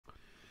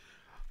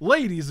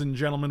Ladies and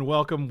gentlemen,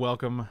 welcome,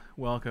 welcome,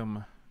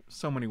 welcome.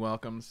 So many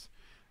welcomes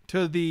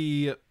to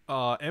the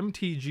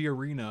MTG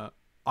Arena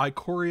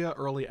Ikoria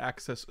Early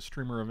Access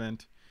Streamer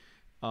event.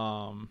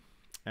 We're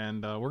going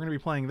to be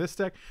playing this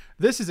deck.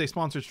 This is a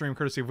sponsored stream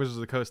courtesy of Wizards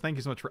of the Coast. Thank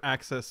you so much for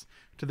access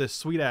to this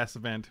sweet-ass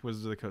event,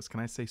 Wizards of the Coast.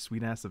 Can I say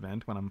sweet-ass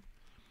event when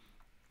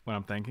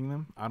I'm thanking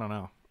them? I don't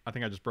know. I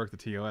think I just broke the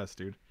TOS,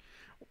 dude.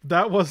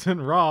 That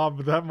wasn't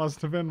Rob. That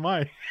must have been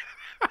Mike.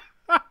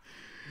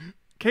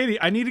 Katie,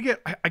 I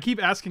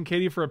keep asking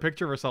Katie for a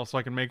picture of herself so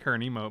I can make her an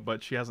emote,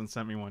 but she hasn't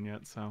sent me one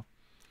yet, so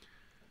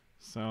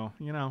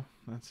you know,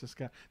 that's just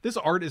this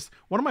art is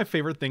one of my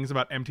favorite things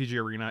about MTG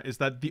Arena is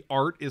that the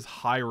art is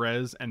high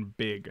res and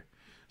big.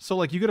 So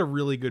like you get a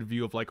really good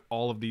view of like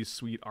all of these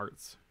sweet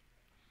arts.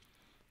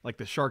 Like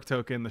the Shark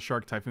token, the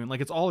Shark Typhoon, like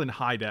it's all in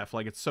high def,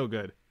 like it's so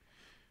good.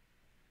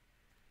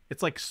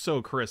 It's like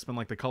so crisp and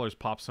like the colors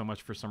pop so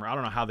much for summer. I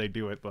don't know how they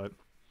do it, but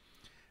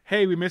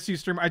hey, we miss you,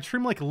 stream. I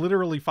stream like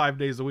literally 5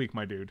 days a week,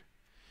 my dude.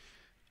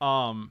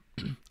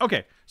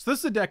 Okay, so this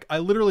is a deck I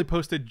literally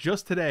posted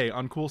just today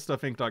on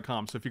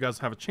CoolStuffInc.com. So if you guys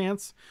have a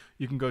chance,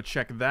 you can go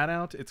check that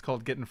out. It's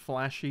called Getting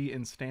Flashy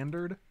in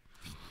Standard.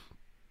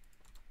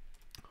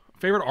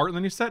 Favorite art in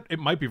the new set? It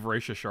might be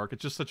Voracious Shark.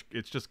 It's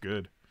just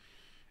good.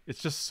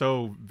 It's just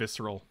so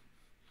visceral,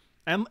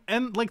 and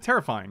like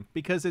terrifying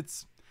because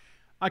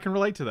I can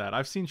relate to that.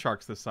 I've seen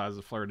sharks this size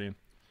of Floridian.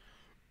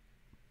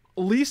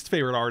 Least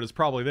favorite art is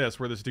probably this,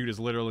 where this dude is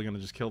literally going to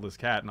just kill this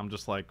cat, and I'm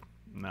just like,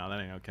 no, that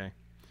ain't okay.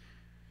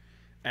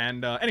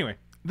 And anyway,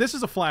 this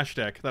is a flash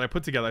deck that I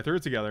put together. I threw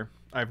it together.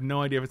 I have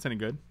no idea if it's any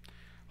good.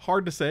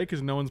 Hard to say,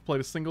 because no one's played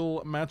a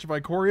single match of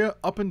Ikoria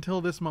up until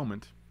this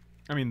moment.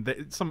 I mean,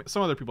 some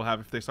other people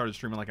have if they started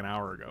streaming like an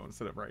hour ago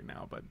instead of right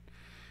now, but,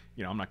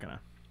 you know, I'm not going to...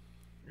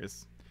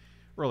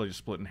 We're really just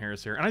splitting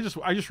hairs here. And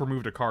I just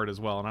removed a card as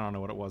well, and I don't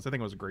know what it was. I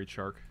think it was a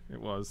Greatshark. It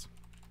was.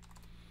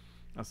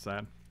 That's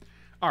sad.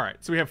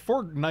 Alright, so we have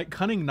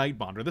Cunning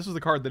Nightbonder. This is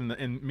the card that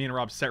in me and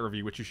Rob's set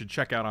review, which you should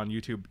check out on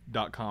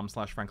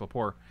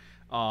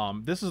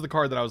youtube.com/FrankLepore. This is the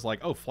card that I was like,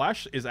 oh,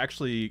 Flash is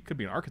actually, could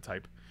be an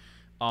archetype.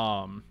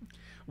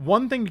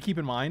 One thing to keep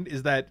in mind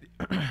is that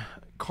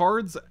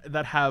cards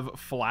that have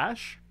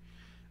Flash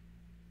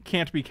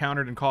can't be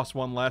countered and cost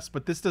 1 less,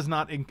 but this does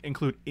not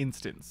include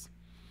instants.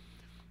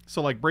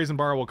 So like Brazen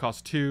Borrower will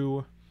cost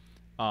 2.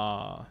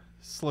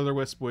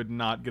 Slitherwisp would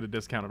not get a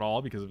discount at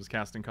all because of his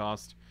casting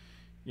cost.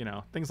 You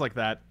know, things like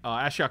that.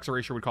 Ashiok's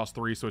Erasure would cost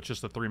 3, so it's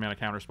just a 3-mana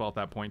counterspell at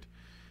that point.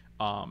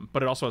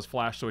 But it also has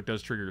Flash, so it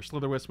does trigger your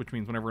Slitherwisp, which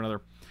means whenever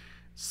another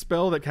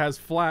spell that has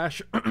Flash,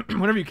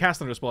 whenever you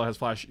cast another spell that has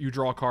Flash, you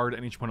draw a card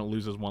and each opponent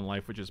loses 1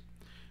 life, which is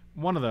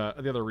one of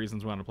the other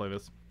reasons we want to play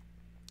this.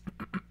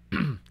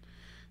 Do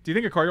you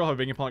think Ikoria will have a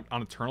big impact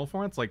on Eternal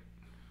formats like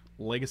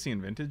Legacy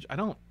and Vintage? I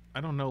don't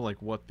know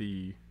like what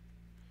the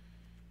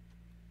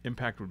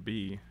impact would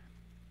be.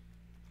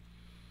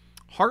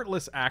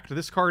 Heartless Act.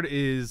 This card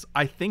is,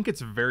 I think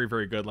it's very,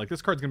 very good. Like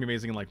this card's gonna be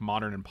amazing in like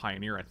Modern and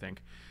Pioneer, I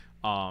think,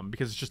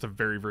 because it's just a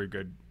very, very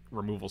good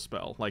removal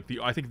spell. Like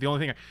I think the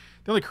only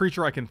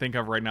creature I can think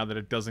of right now that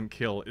it doesn't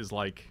kill is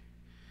like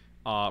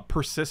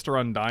persist or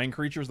undying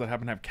creatures that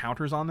happen to have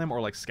counters on them,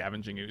 or like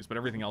Scavenging Ooze. But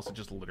everything else it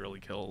just literally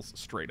kills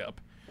straight up.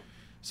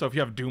 So if you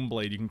have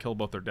Doomblade, you can kill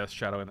both their Death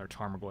Shadow and their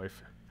Tarmogoyf.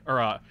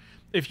 Or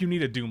if you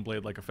need a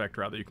Doomblade like effect,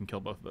 rather, you can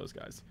kill both of those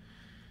guys.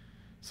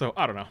 So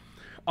I don't know.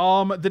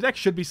 The deck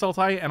should be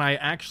Sultai, and I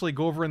actually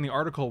go over in the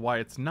article why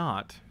it's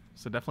not.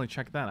 So definitely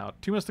check that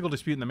out. 2 Mystical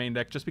Dispute in the main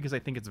deck, just because I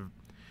think it's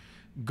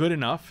good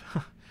enough.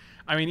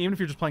 I mean, even if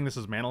you're just playing this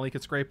as Mana Leak,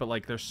 it's great, but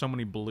like there's so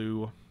many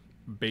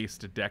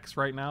blue-based decks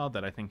right now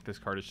that I think this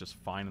card is just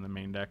fine in the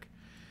main deck.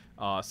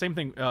 Same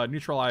thing,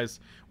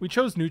 Neutralize. We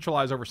chose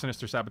Neutralize over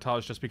Sinister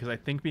Sabotage just because I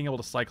think being able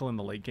to cycle in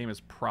the late game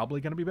is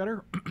probably going to be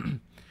better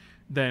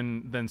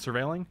than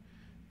Surveilling.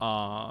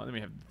 Then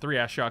we have 3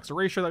 Ashiok's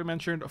Erasure that we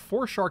mentioned,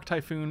 4 Shark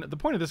Typhoon. The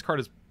point of this card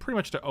is pretty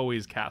much to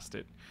always cast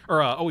it,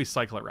 or always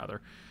cycle it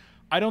rather.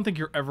 I don't think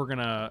you're ever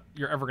gonna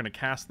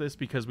cast this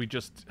because we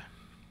just,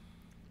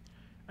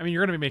 I mean,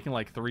 you're gonna be making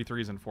like 3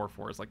 3s and 4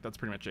 4s. Like that's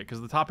pretty much it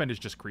because the top end is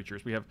just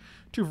creatures. We have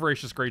 2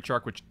 Voracious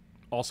Greatshark, which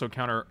also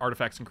counter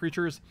artifacts and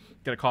creatures.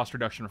 Get a cost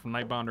reduction from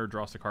Nightbonder.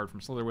 Draws a card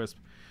from Slitherwisp.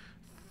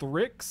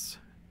 Thryx,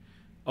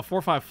 a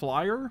 4/5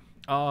 flyer,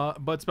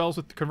 but spells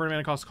with converted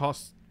mana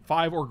cost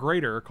 5 or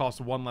greater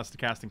cost 1 less to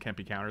cast and can't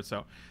be countered, so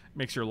it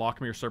makes your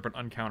Lochmere Serpent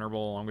uncounterable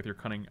along with your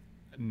Cunning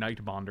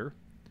Nightbonder.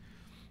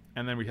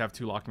 And then we have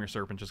 2 Lochmere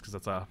Serpent just because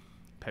that's a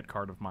pet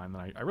card of mine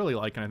that I really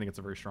like, and I think it's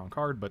a very strong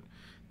card, but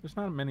there's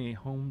not many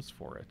homes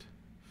for it.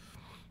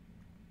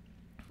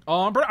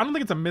 But I don't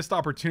think it's a missed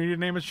opportunity to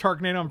name it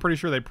Sharknado. I'm pretty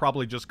sure they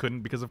probably just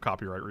couldn't because of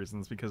copyright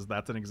reasons, because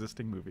that's an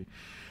existing movie.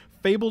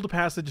 Fabled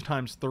Passage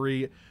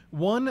 ×3,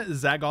 1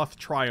 Zagoth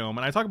Triome, and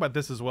I talk about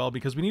this as well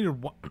because we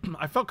needed one,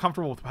 I felt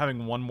comfortable with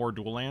having 1 more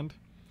dual land.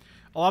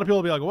 A lot of people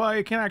will be like, well,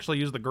 you can't actually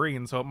use the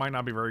green, so it might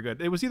not be very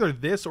good. It was either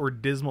this or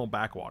Dismal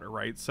Backwater,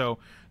 right? So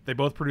they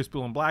both produce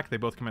blue and black. They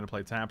both come into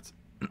play tapped.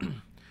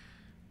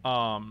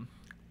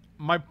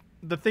 My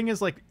the thing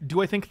is, like,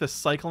 do I think the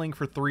cycling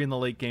for 3 in the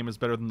late game is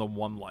better than the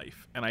 1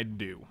 life? And I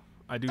do.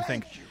 I do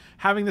think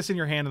having this in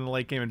your hand in the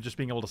late game and just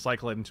being able to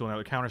cycle it into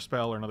another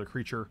counterspell or another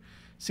creature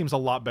seems a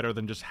lot better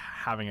than just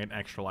having an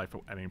extra life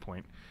at any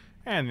point.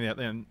 And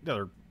the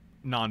other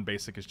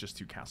non-basic is just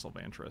 2 Castle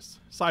Vantress.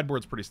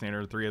 Sideboard's pretty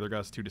standard. 3 Aether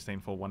Gust, 2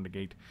 Disdainful, 1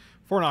 Negate,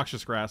 4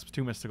 Noxious Grasp,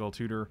 2 Mystical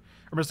Tutor,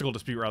 or Mystical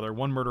Dispute rather,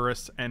 1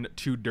 Murderous, and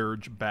 2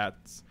 Dirge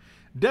Bats.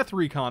 Death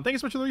Recon, thank you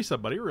so much for the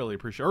resub, buddy. Really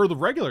appreciate it. Or the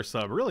regular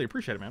sub, really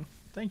appreciate it, man.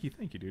 Thank you,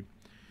 dude.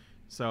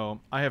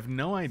 So, I have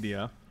no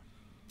idea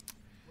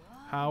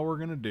how we're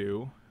gonna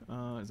do.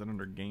 Is that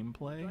under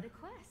gameplay? Got a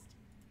quest.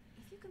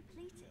 If you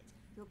complete it,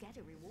 you'll get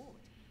a reward.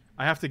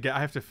 I have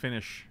to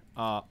finish.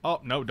 Oh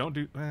no, don't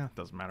do. It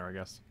doesn't matter, I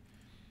guess.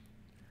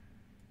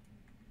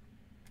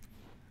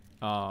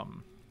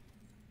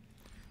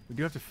 We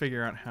do have to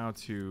figure out how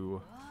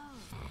to.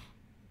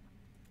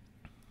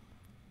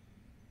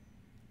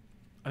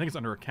 I think it's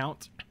under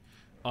account,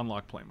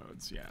 unlock play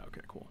modes. Yeah.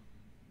 Okay. Cool.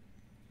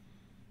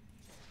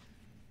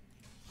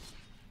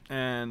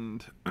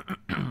 And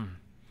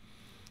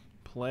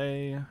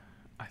play.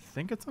 I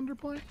think it's under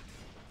play.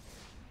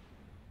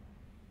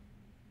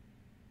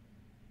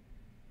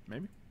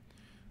 Maybe.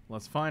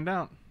 Let's find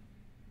out.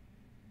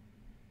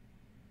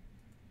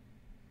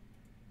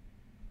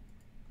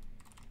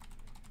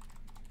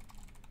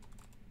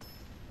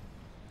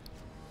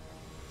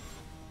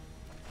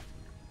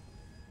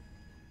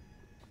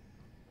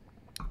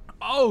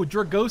 Oh,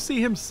 Dragosi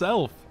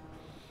himself.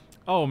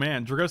 Oh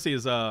man, Dragosi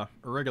is a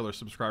regular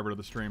subscriber to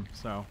the stream,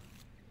 so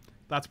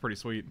that's pretty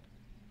sweet.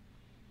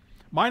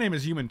 My name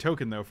is Human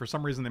Token, though. For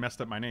some reason, they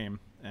messed up my name.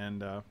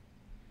 And are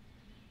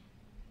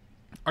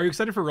you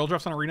excited for real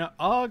drafts on Arena?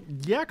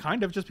 Yeah,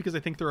 kind of, just because I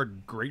think they're a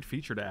great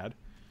feature to add.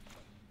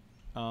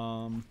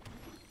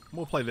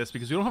 We'll play this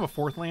because we don't have a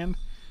 4th land,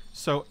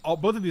 so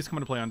both of these come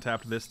into play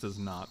untapped. This does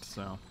not,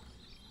 so.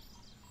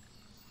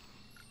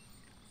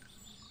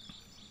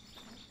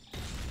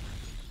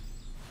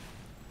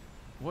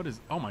 What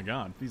is... Oh my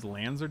god, these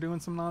lands are doing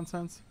some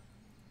nonsense?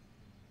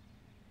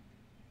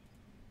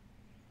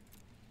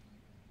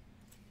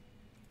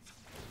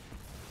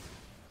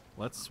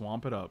 Let's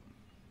swamp it up.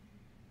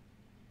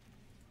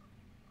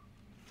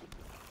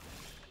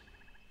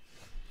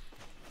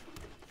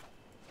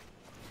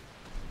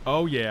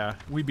 Oh yeah,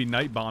 we be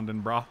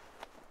Nightbonding, brah.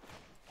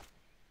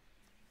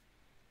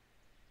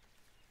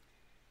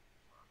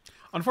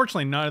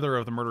 Unfortunately, neither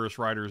of the Murderous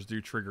Riders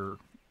do trigger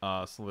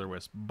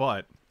Slitherwisp,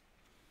 but...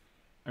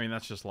 I mean,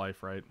 that's just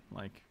life, right?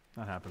 Like,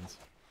 that happens.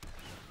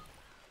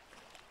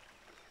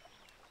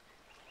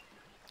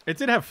 It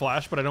did have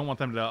flash, but I don't want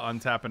them to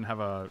untap and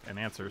have an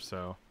answer,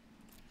 so...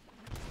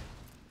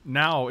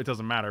 Now, it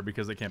doesn't matter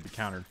because they can't be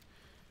countered.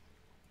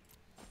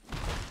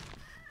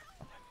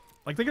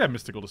 Like, they could have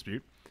Mystical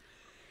Dispute.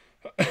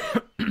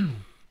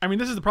 I mean,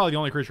 this is probably the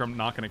only creature I'm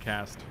not going to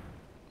cast.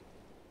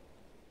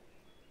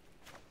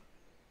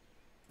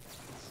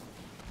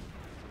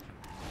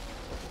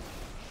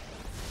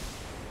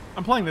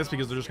 I'm playing this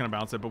because they're just going to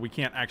bounce it, but we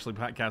can't actually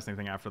cast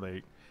anything after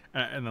they...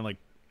 And then, like,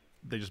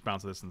 they just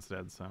bounce this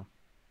instead, so...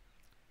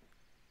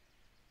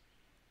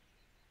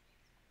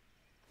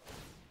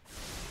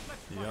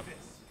 Yep.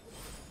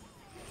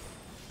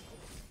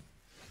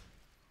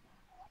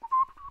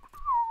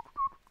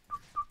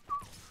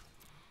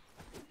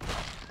 I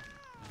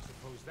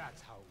suppose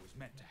that's how it was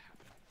meant to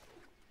happen.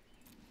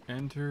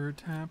 Enter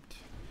tapped.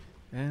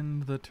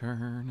 End the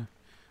turn.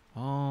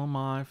 All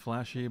my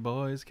flashy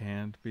boys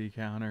can't be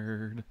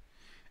countered.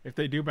 If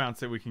they do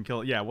bounce it, we can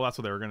kill it. Yeah, well, that's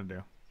what they were going to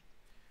do.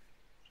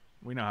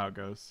 We know how it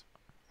goes.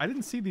 I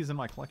didn't see these in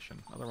my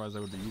collection. Otherwise,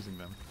 I would be using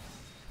them.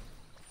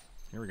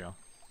 Here we go.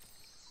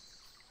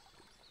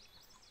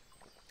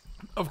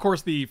 Of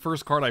course, the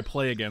first card I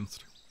play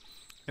against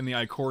in the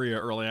Ikoria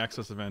early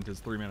access event is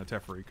 3-mana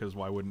Teferi, because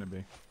why wouldn't it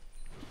be?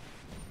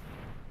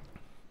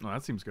 Oh,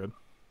 that seems good.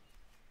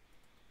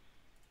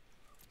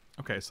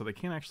 Okay, so they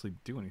can't actually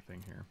do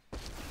anything here.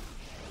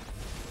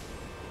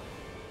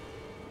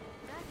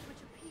 That which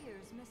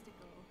appears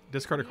mystical.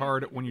 Discard a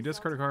card. When you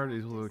discard a card,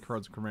 these are the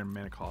cards command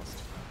mana cost.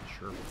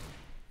 Sure.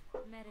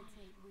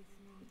 Meditate with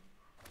me.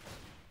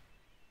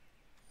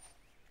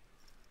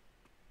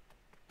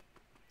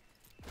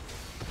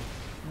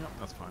 Yep,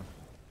 that's fine.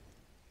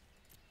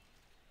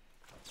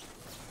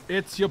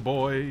 It's your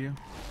boy.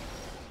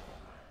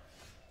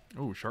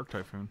 Oh, Shark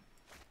Typhoon.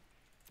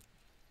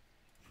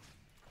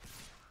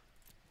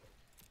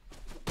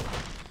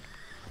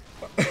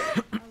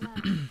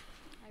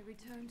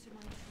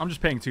 I'm just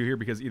paying 2 here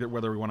because either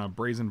whether we want a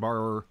Brazen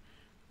Borrower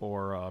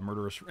or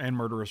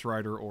Murderous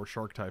Rider or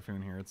Shark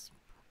Typhoon here, it's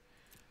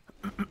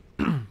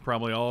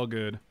probably all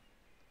good.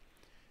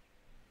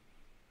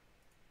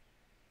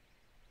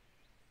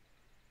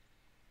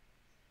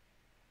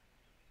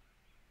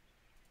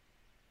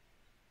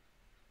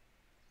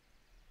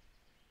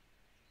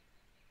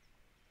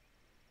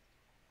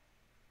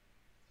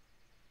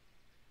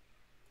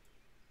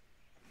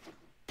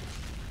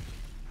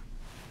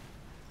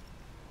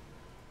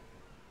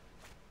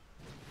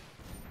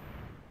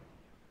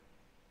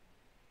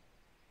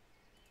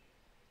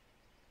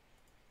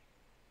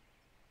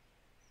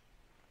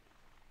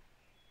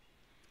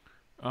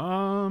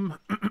 Yeah,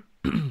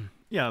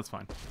 that's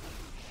fine.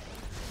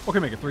 Okay,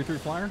 make a 3/3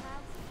 flyer. Past,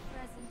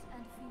 present,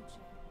 and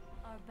future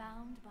are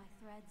bound by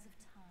threads of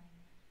time.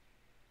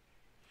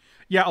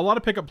 Yeah, a lot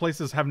of pickup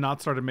places have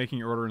not started making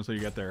your order until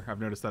you get there. I've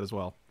noticed that as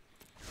well.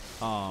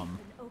 With an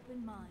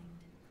open mind.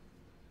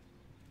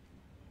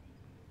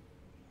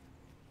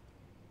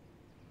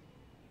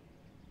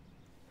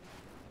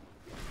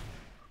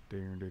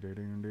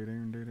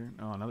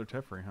 Oh, another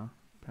Teferi, huh?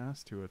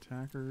 Pass to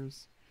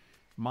attackers.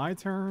 My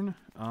turn.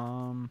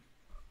 I'm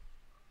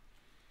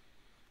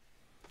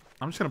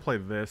just gonna play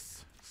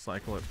this.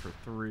 Cycle it for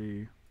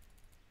 3.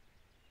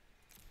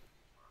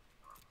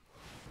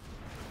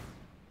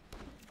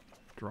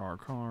 Draw a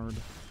card.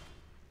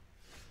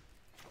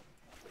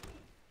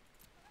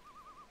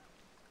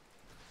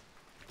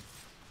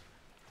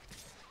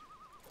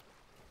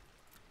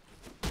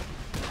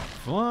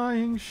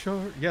 Flying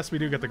Shark. Yes, we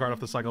do get the card off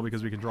the cycle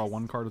because we can draw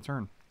 1 card a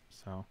turn.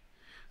 So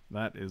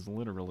that is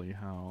literally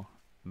how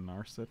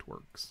Narset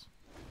works.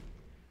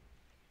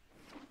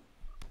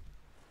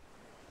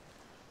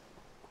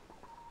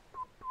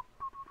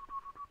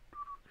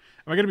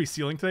 Am I going to be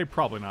sealing today?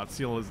 Probably not.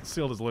 Sealed is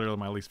literally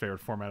my least favorite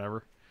format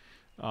ever.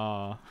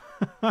 Yeah,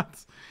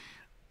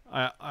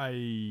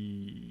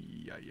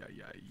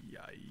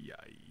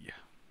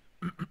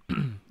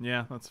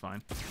 that's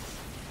fine.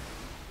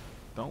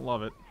 Don't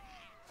love it.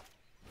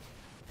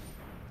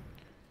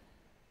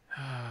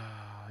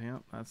 Yeah,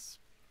 that's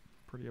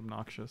pretty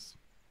obnoxious.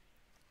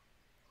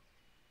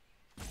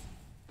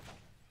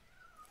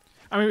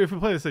 I mean, if we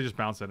play this, they just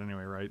bounce it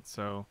anyway, right?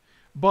 So,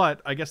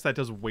 but I guess that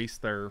does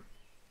waste their...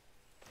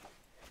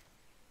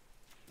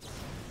 I'm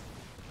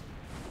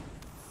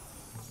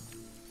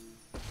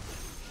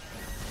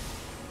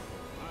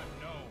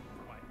known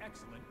for my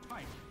excellent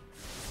timing.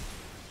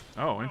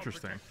 Oh,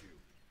 interesting.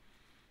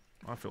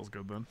 Well, that feels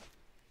good then.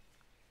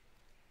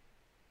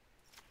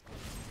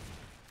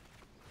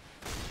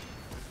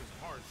 This is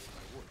hardly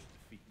my worst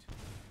defeat.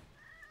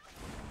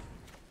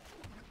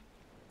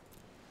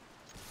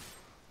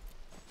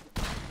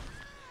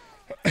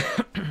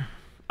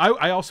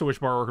 I also wish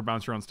Borrower could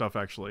bounce your own stuff,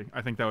 actually.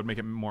 I think that would make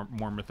it more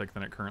mythic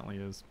than it currently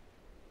is.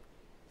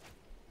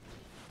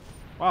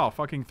 Wow,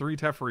 fucking 3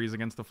 Teferis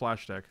against the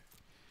Flash deck.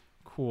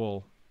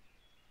 Cool.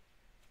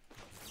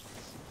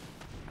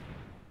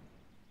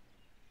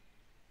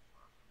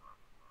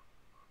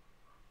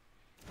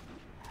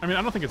 I mean,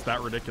 I don't think it's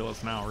that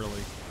ridiculous now, really.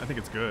 I think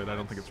it's good. I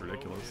don't think it's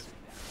ridiculous.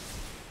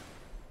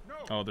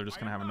 Oh, they're just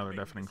going to have another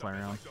Deafening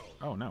Clarion.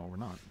 Oh, no, we're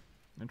not.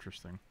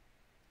 Interesting.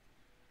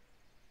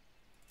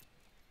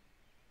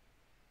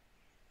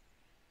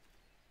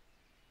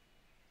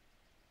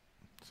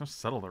 Just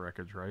settle the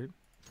wreckage, right?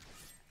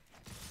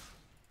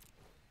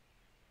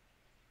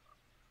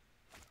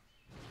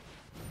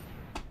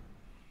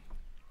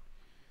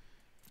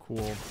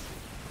 Cool.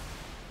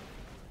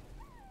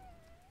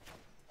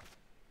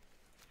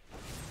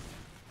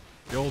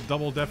 The old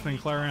double Deafening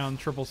Clarion,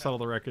 triple settle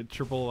the wreckage,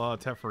 triple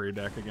Teferi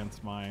deck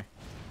against my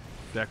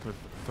deck with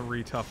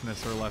 3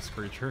 toughness or less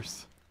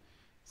creatures.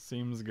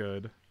 Seems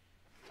good.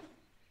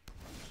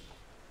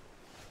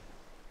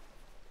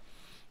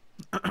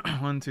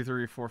 1, 2,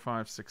 3, 4,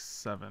 5, 6,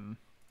 7.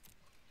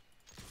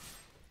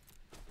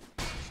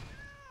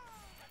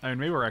 I mean,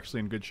 maybe we're actually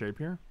in good shape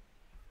here.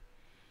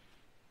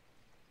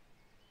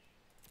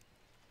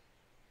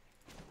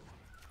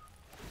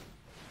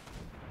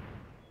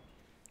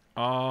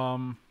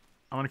 I'm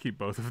gonna keep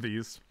both of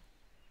these.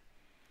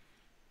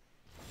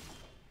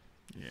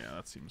 Yeah,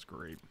 that seems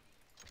great.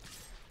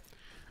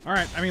 All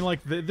right, I mean,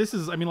 like this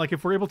is, I mean, like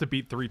if we're able to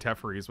beat 3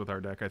 Teferis with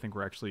our deck, I think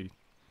we're actually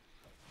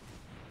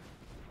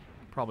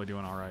probably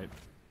doing all right.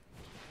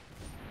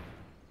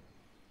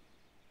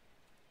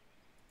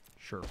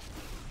 Sure. If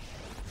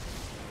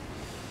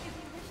you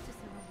wish to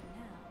surrender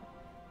now,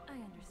 I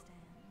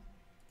understand.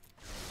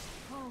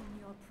 Hone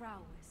your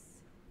prowess.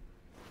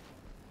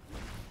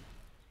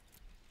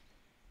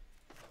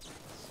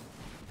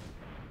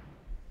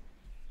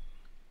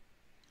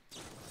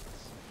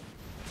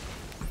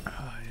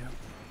 Yeah.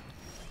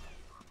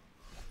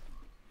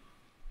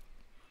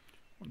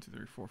 1, 2,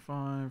 3, 4,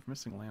 5.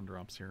 Missing land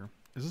drops here.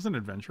 Is this an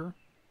adventure?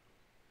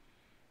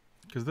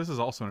 Because this is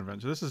also an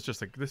adventure. This is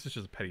just a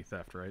petty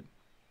theft, right?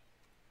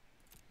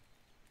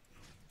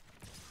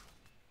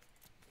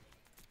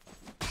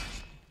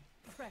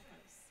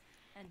 Reckless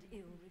and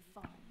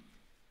ill-refined.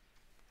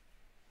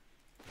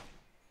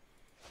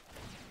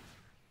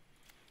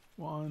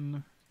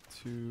 1,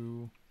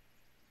 2,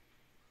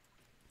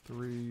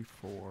 3,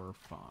 4,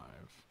 5.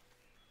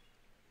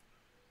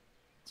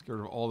 Let's get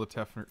rid of all the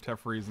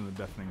Teferis and the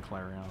Deafening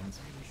Clarions.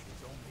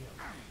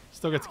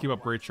 Still get to keep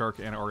up Greatshark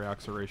and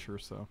Auriak's Erasure,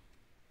 so.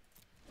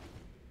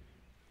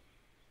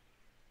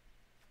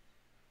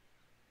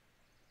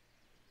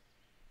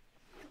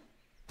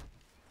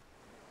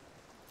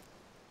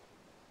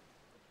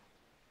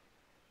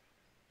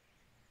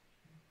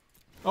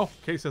 Oh,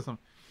 K system.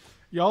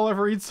 Y'all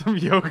ever eat some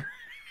yogurt?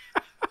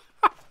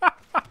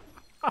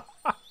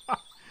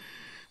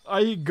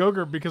 I eat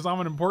Go-Gurt because I'm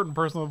an important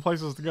person with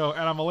places to go,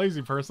 and I'm a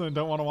lazy person and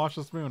don't want to wash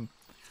the spoon.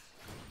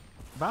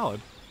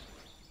 Valid.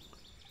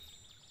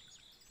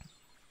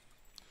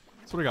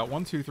 So we got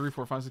 1, 2, 3,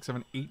 4, 5, 6,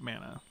 7, 8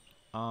 mana.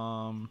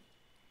 I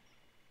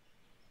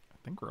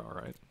think we're all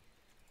right.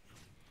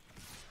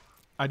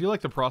 I do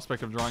like the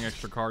prospect of drawing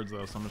extra cards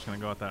though, so I'm just gonna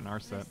go with that in our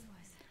set.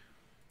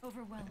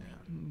 Overwhelming.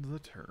 And the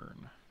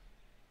turn.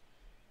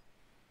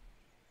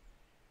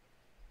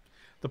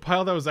 The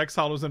pile that was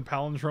exiled was in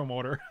palindrome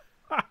order.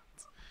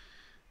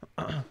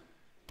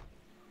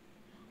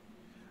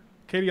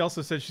 Katie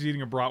also said she's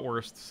eating a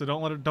bratwurst, so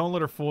don't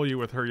let her fool you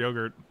with her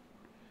yogurt.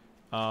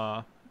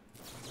 Her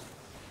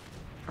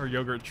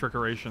yogurt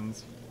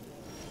trickerations.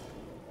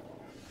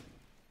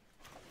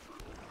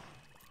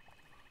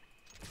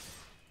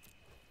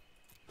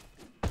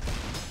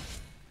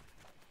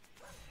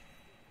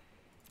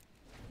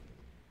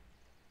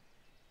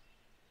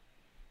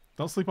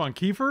 Don't sleep on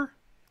Kiefer?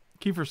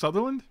 Kiefer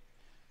Sutherland?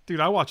 Dude,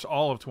 I watched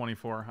all of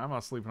 24. I'm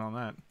not sleeping on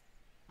that.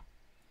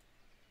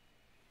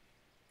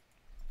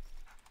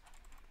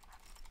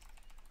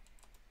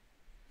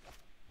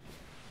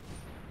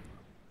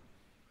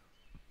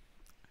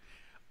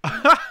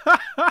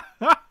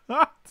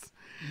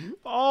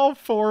 All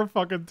 4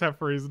 fucking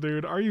Teferi's,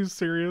 dude. Are you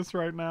serious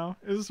right now?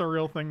 Is this a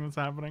real thing that's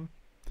happening?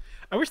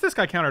 I wish this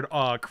guy countered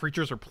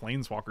creatures or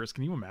planeswalkers.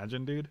 Can you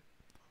imagine, dude?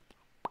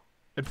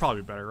 It'd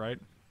probably be better, right?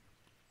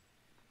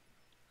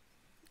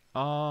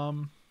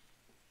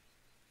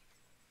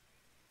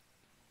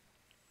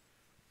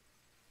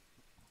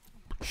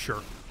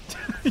 Sure.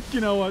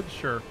 You know what?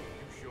 Sure.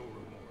 You show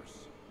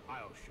remorse,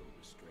 I'll show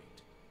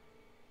restraint.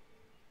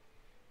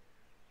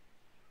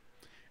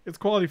 It's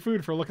quality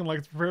food for looking like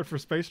it's prepared for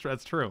space.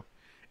 That's true.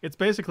 It's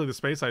basically the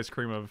space ice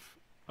cream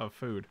of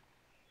food.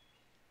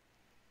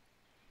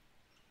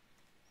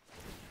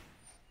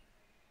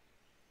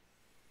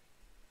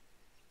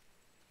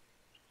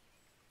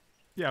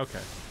 Yeah, okay.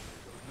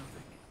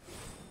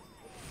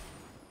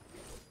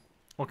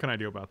 What can I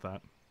do about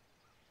that?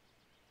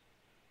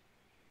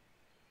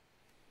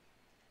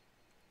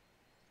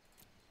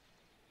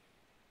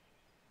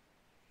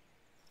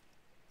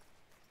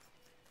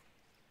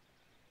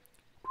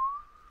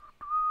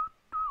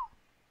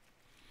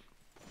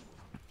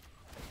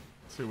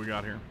 Let's see what we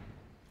got here.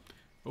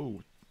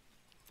 Oh.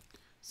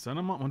 Send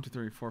them on 1, 2,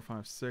 3, 4,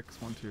 5,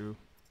 6. 1, 2.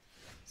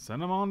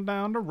 Send them on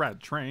down to Rat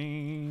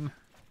Train.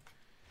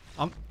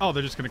 Oh,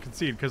 they're just going to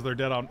concede because they're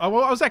dead on. Oh,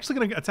 well, I was actually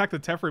going to attack the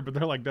Teferi, but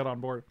they're like dead on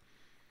board.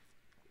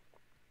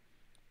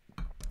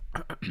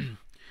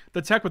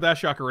 The tech with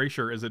Ashiok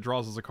Erasure is it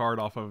draws as a card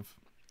off of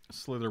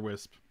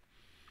Slitherwisp.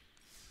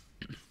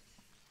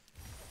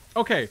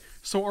 Okay,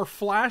 so our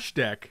flash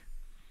deck,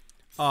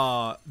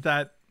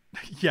 that,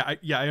 yeah,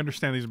 I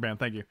understand these are banned.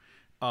 Thank you.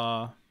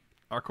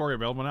 Ikoria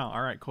available now.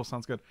 All right, cool.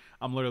 Sounds good.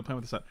 I'm literally playing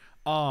with the set.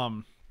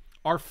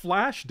 Our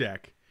flash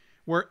deck,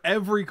 where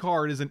every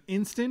card is an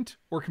instant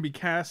or can be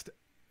cast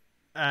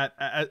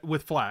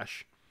with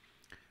flash,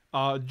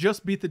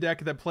 just beat the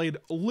deck that played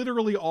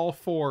literally all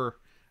 4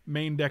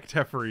 main deck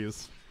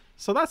Teferis.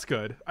 So that's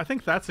good. I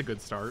think that's a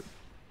good start.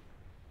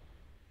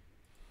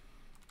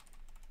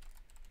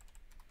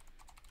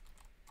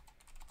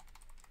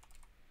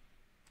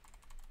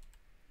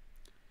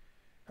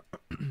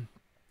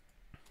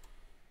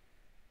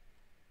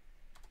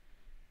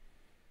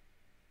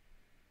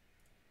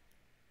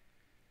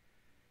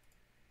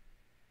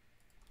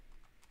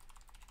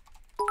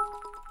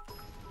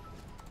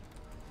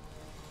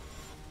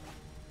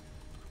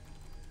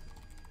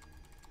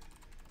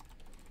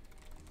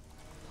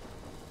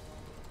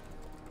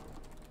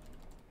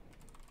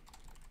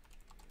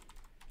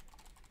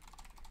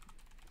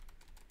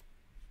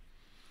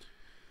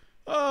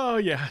 Oh,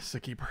 yeah, it's a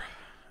keeper.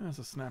 That's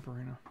a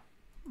snapperino.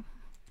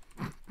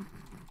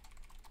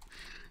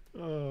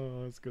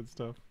 Oh, that's good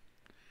stuff.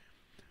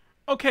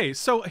 Okay,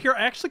 so here,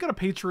 I actually got a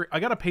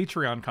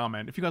Patreon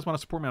comment. If you guys want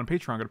to support me on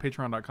Patreon, go to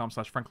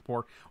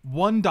patreon.com/FrankLepore.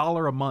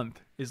 $1 a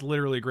month is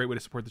literally a great way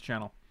to support the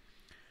channel.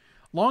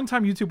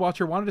 Longtime YouTube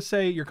watcher, wanted to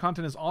say your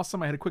content is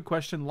awesome. I had a quick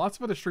question. Lots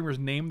of other streamers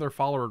name their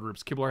follower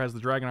groups. Kibler has the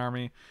Dragon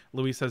Army.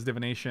 Luis has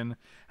Divination.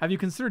 Have you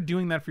considered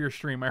doing that for your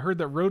stream? I heard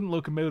that rodent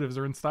locomotives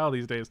are in style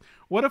these days.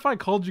 What if I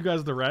called you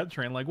guys the Rat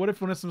Train? Like, what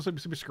if when it's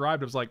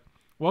subscribed, it was like,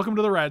 welcome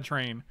to the Rat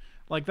Train?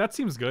 Like, that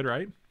seems good,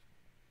 right?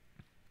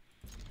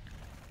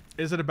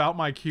 Is it about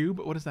my cube?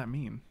 What does that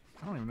mean?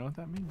 I don't even know what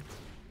that means.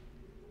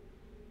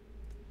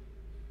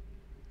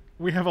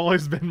 We have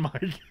always been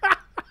Mike.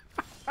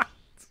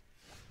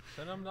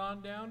 Send them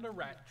on down to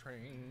Rat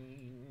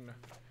Train.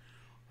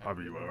 Have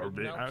you ever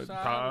been outside?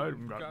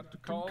 outside? Got to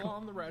call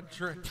on the Rat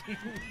Train.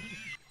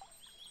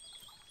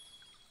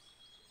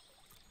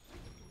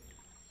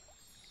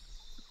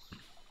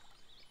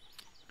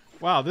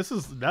 Wow,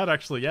 that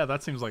actually, yeah,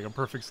 that seems like a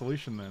perfect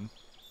solution then.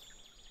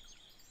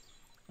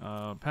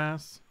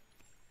 Pass.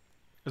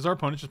 Is our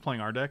opponent just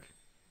playing our deck?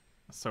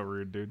 That's so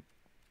rude, dude.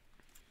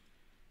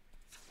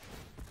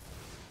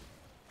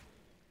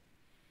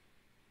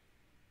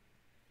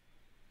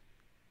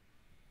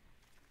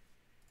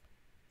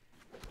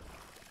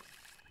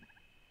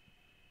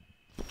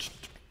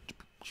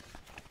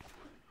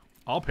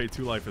 I'll pay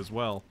 2 life as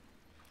well.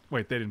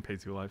 Wait, they didn't pay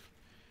 2 life.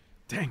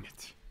 Dang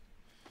it.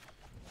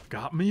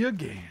 Got me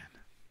again.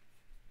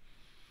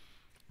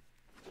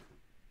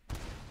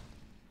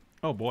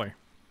 Oh boy.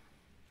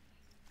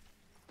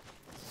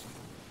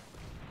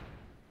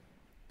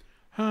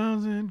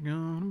 How's it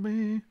gonna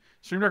be?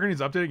 Stream Decker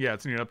needs updated? Yeah,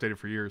 it's needed updated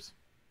for years.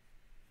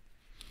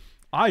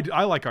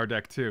 I like our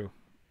deck too.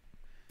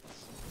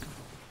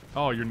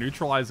 Oh, you're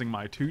neutralizing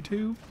my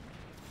 2/2?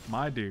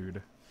 My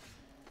dude.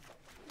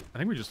 I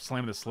think we just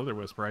slammed the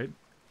Slitherwisp, right?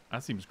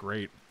 That seems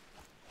great.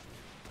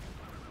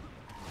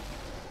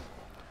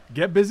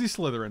 Get busy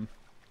Slytherin.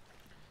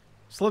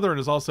 Slytherin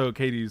is also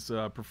Katie's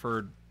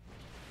preferred.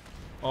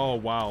 Oh,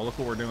 wow. Look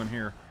what we're doing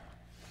here.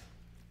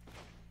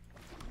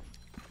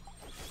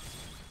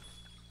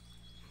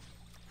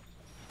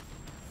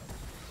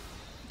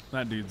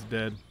 That dude's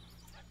dead.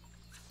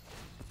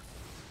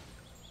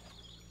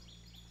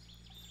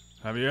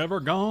 Have you ever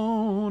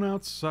gone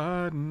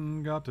outside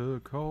and got to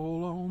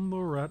call on the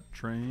rat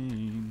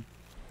train?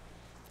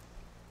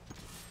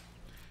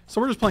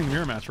 So we're just playing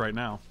mirror match right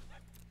now.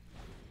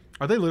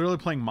 Are they literally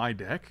playing my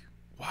deck?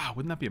 Wow,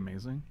 wouldn't that be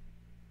amazing?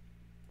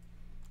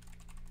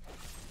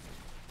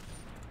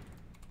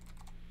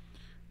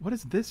 What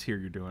is this here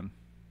you're doing?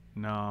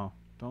 No,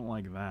 don't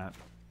like that.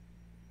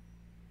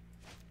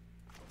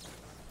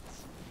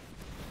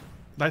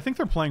 I think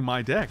they're playing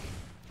my deck.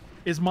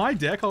 Is my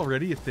deck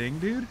already a thing,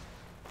 dude?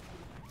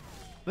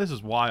 This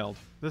is wild.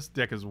 This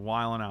deck is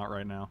wilding out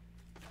right now.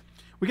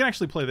 We can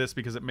actually play this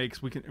because it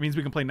means we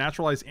can play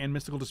Neutralize and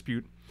Mystical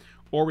Dispute,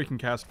 or we can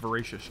cast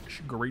Voracious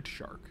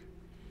Greatshark.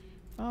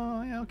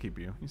 Oh, yeah, I'll keep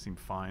you. You seem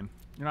fine.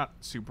 You're not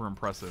super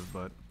impressive,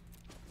 but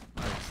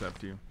I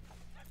accept you.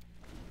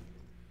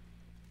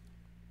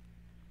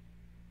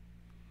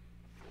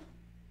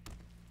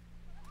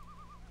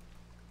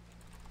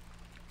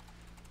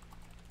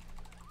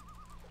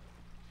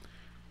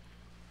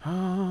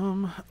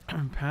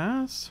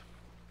 Pass?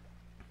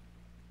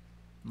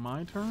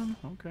 My turn?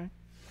 Okay.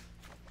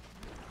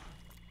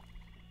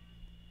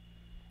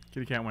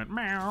 Kitty cat went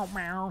meow,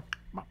 meow.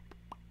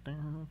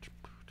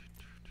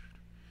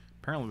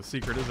 Apparently the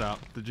secret is out.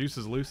 The juice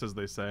is loose, as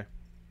they say.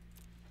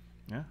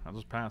 Yeah, I'll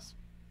just pass.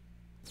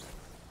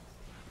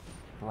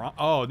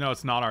 Oh, no,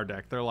 it's not our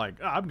deck. They're like,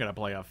 oh, I'm going to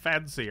play a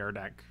fancier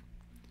deck.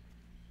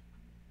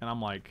 And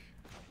I'm like,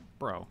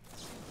 bro.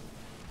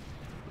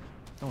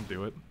 Don't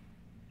do it.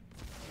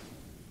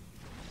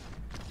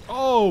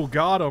 Oh,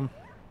 got him.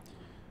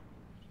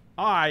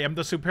 I am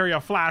the superior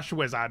flash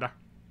wizard.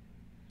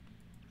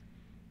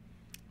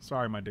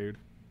 Sorry, my dude.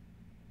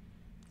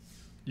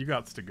 You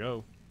gots to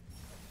go.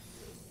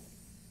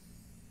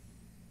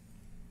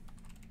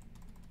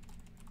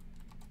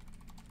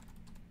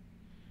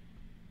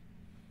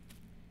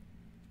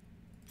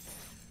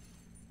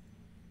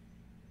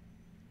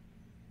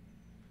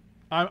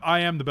 I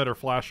am the better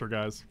flasher,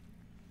 guys.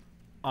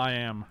 I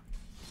am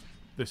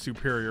the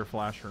superior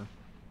flasher.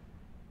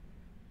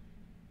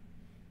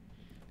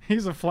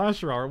 He's a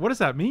flasher hour. What does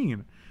that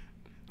mean?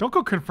 Don't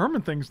go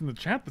confirming things in the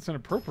chat that's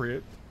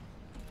inappropriate.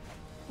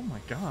 Oh my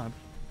god.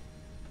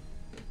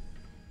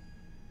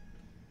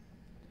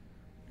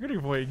 You're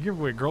gonna give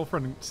away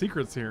girlfriend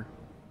secrets here.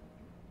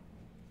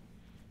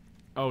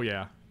 Oh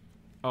yeah.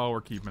 Oh, we're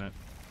keeping it.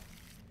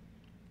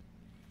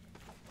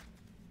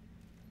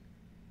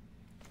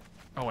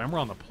 Oh, and we're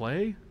on the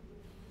play?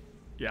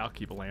 Yeah, I'll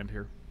keep a land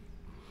here.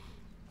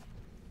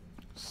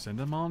 Send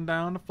them on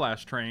down to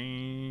Flash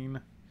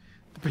Train.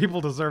 The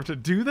people deserve to...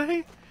 Do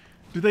they?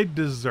 Do they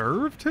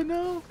deserve to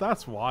know?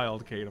 That's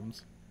wild,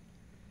 Kadams.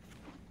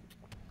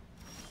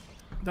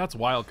 That's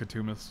wild,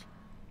 Katumas.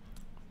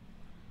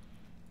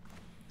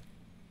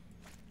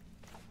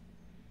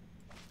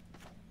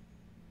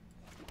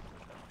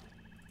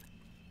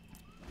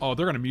 Oh,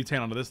 they're going to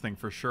mutate onto this thing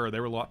for sure. They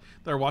were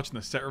watching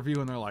the set review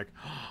and they're like,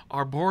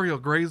 Arboreal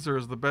Grazer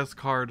is the best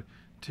card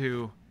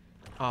to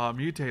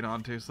mutate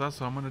onto, so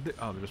that's what I'm going to do.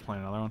 Oh, they're just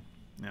playing another one?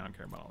 Yeah, I don't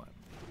care about all that.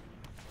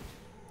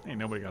 Ain't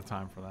nobody got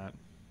time for that.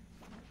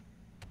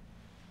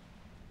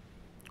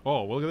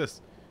 Oh, well, look at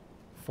this.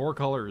 4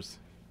 colors.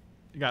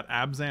 You got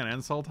Abzan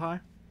and Sultai?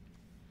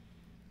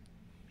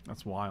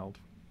 That's wild.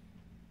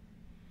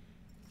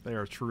 They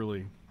are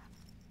truly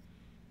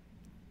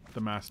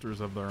the masters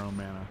of their own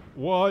mana.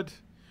 What?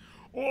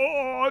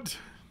 What?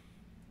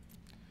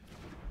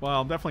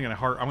 Well, I'm definitely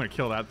I'm gonna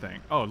kill that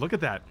thing. Oh, look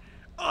at that.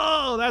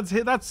 Oh,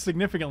 that's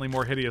significantly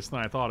more hideous than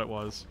I thought it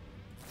was.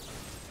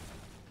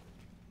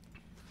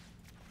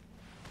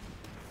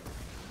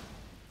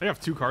 They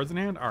have 2 cards in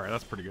hand? Alright,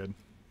 that's pretty good.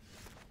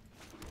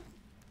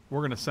 We're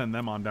going to send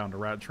them on down to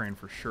Rat Train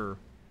for sure.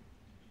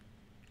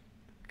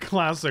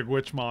 Classic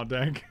Witch Maw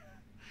deck.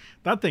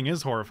 That thing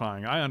is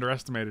horrifying. I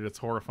underestimated its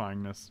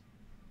horrifyingness.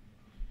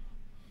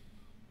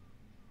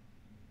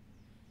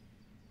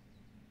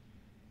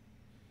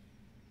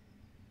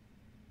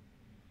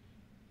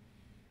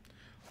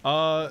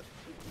 Oh.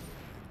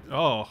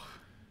 Oh,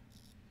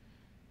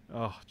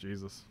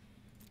 Jesus.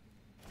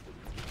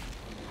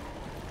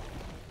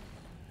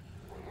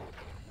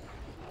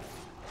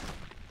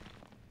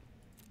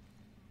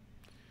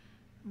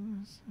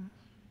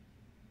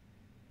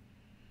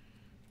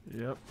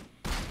 Yep.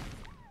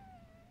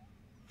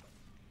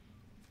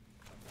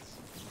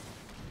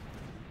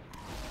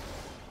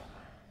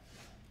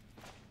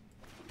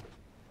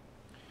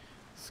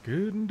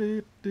 Scootin'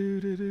 doo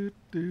doo doo doo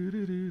doo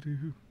doo doo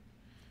doo.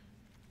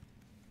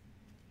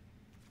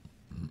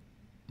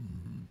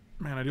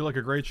 Man, I do like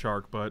a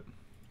Greatshark, but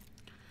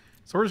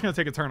so we're just gonna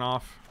take a turn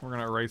off. We're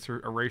gonna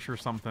erasure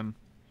something.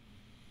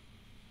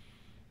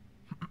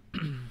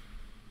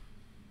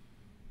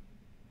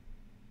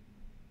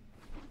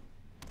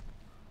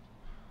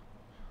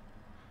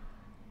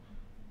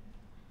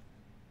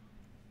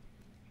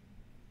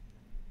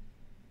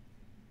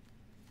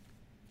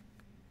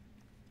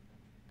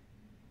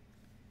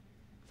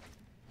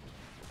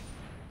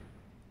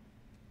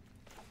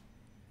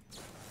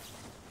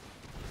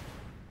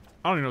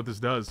 I don't even know what this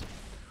does,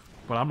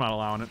 but I'm not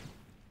allowing it.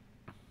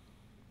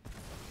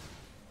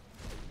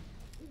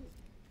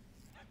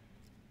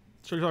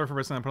 Show color for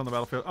person I put on the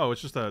battlefield. Oh, it's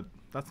just a.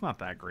 That's not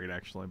that great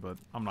actually, but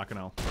I'm not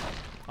gonna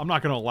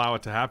allow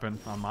it to happen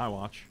on my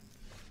watch.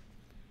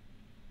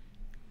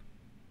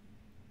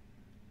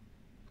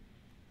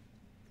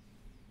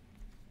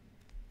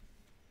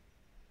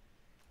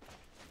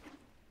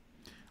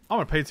 I'm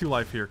gonna pay 2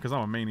 life here because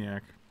I'm a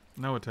maniac.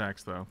 No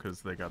attacks though,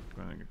 because they got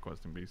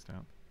Questing Beast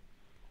out.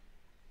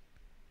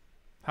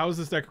 How is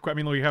this deck equipped? I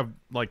mean, we have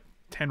like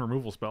 10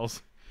 removal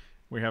spells.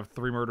 We have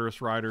 3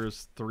 Murderous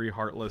Riders, 3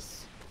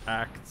 Heartless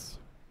Acts.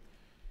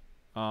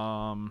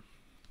 Well,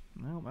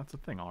 that's a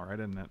thing, all right,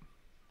 isn't it?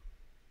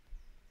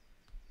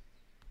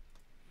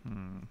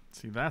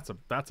 See, that's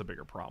a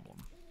bigger problem.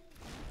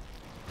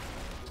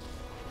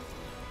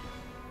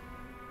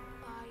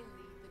 I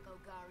lead the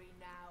Golgari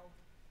now.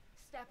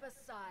 Step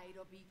aside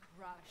or be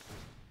crushed.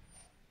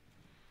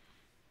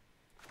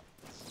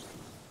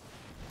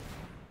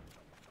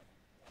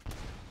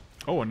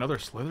 Oh, another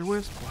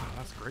Slitherwisp? Wow,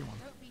 that's a great one.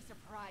 Don't be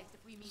surprised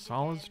if we meet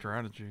Solid again.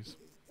 strategies.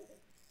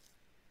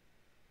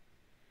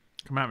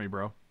 Come at me,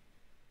 bro.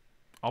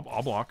 I'll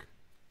block.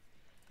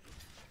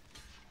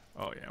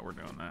 Oh yeah, we're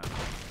doing that.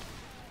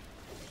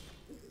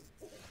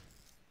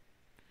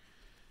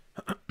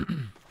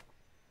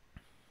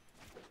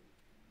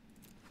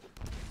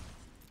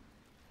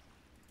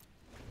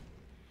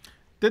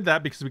 Did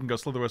that because we can go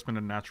Slitherwisp into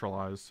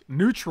Neutralize.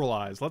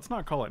 Neutralize. Let's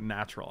not call it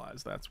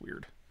Naturalize. That's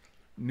weird.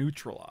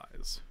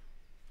 Neutralize.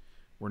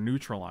 We're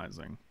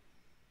neutralizing.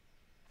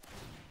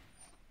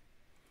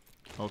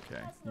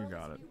 Okay, you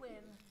got it.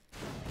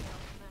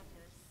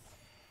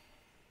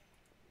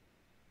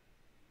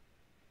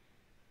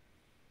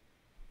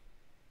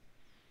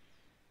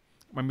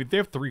 I mean, if they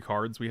have 3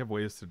 cards, we have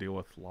ways to deal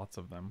with lots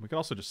of them. We could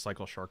also just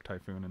cycle Shark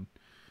Typhoon and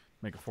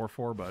make a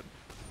 4/4, but...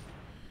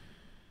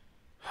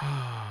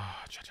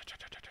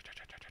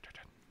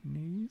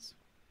 Knees?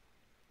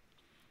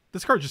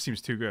 This card just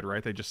seems too good,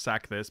 right? They just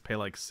sack this, pay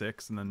like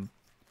 6, and then...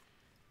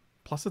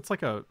 Plus, it's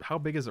like a... How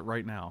big is it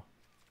right now?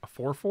 A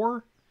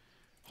 4/4?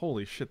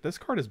 Holy shit, this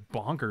card is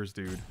bonkers,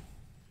 dude.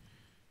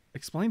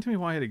 Explain to me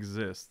why it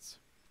exists.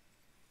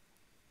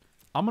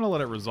 I'm gonna let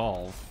it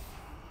resolve.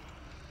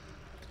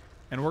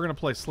 And we're gonna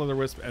play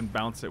Slitherwisp and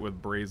bounce it with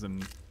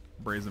Brazen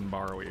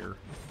Borrower.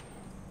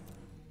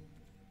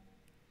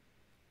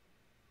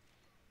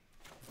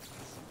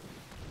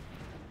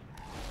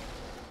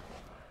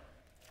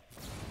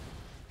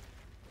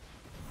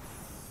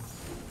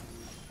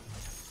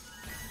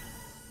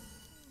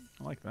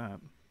 I like that.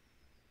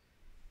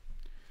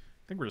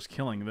 I think we're just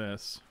killing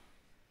this.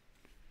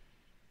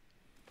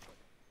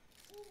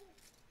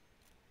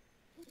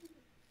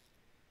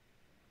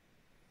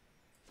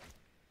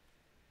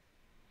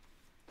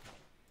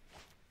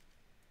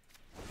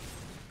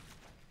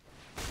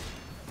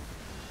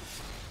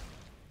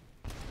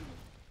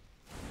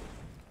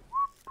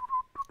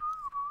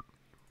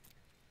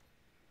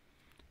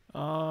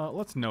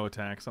 Let's no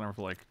attacks. I don't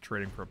feel like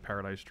trading for a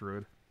Paradise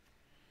Druid.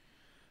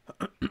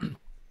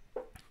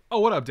 Oh,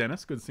 what up,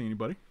 Dennis? Good seeing you,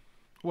 buddy.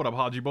 What up,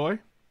 Haji boy?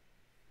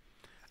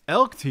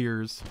 Elk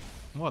Tears.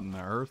 What in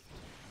the earth?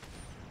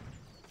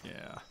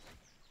 Yeah.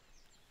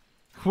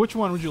 Which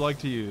one would you like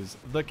to use?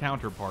 The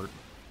counterpart.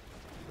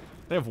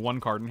 They have 1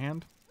 card in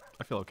hand.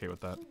 I feel okay with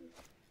that.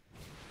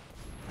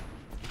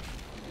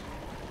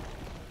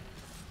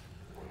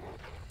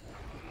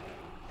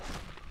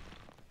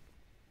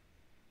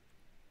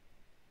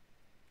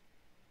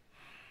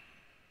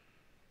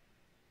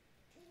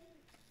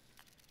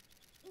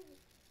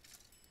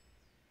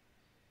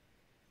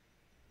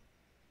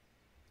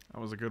 That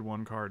was a good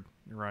 1 card.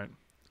 You're right.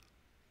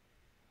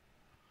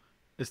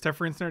 Is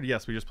Teferi ensnared?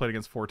 Yes, we just played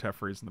against 4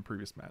 Teferis in the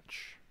previous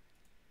match.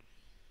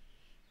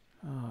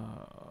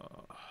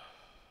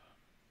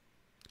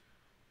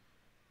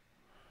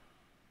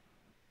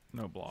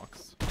 No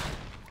blocks.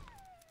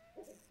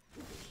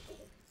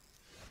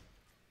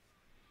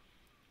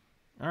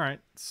 Alright,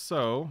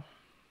 so...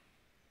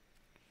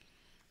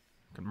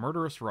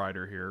 Murderous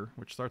Rider here,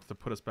 which starts to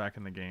put us back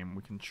in the game.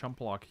 We can chump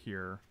block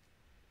here.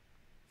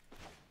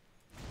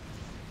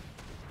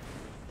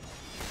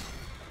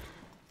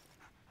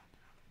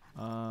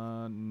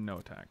 No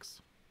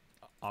attacks.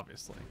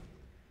 Obviously.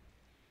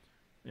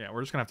 Yeah,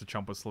 we're just gonna have to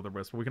chump with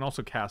Slitherwisp. But we can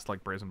also cast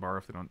like Brazen Borrower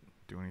if they don't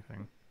do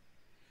anything.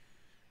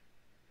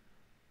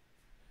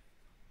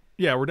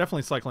 Yeah, we're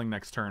definitely cycling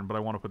next turn, but I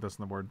want to put this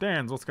on the board.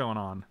 Dan's, what's going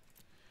on?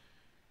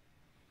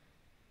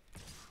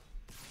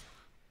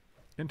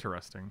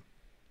 Interesting.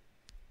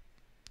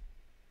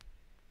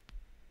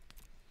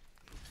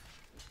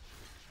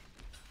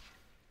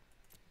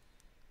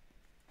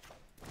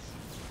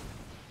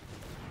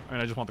 I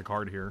mean, I just want the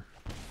card here.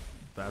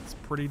 That's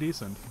pretty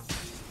decent.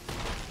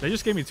 They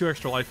just gave me 2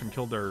 extra life and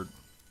killed their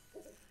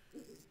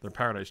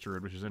Paradise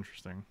Druid, which is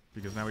interesting,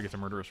 because now we get to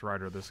Murderous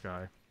Rider this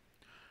guy.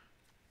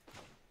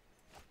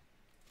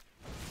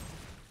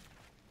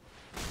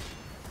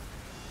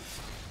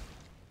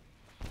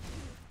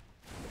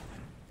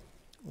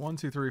 One,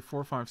 two, three,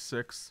 four, five,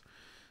 six.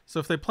 So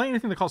if they play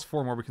anything that costs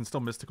 4 more, we can still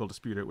Mystical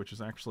Dispute it, which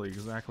is actually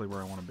exactly where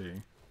I want to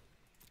be.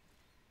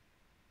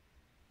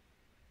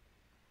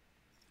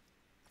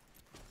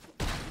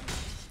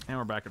 And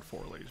we're back at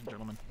 4, ladies and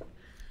gentlemen.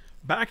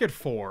 Back at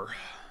 4.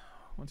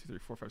 1, 2, 3,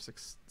 4, 5,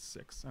 6,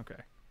 6.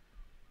 Okay.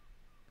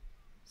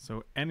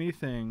 So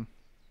anything...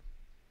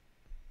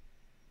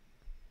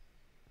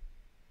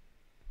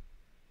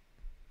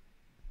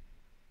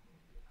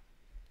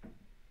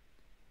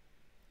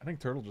 I think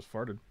Turtle just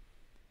farted.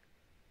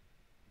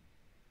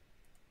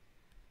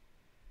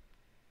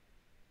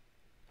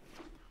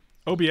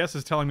 OBS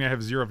is telling me I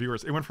have 0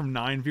 viewers. It went from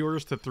 9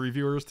 viewers to 3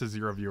 viewers to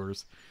 0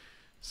 viewers.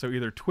 So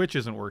either Twitch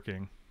isn't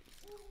working.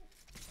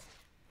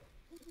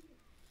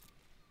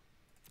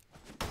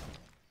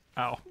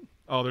 Ow.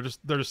 Oh, they're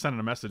just sending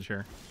a message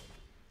here.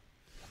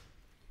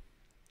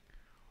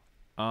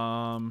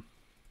 Wow,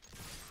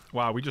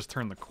 we just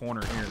turned the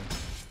corner here.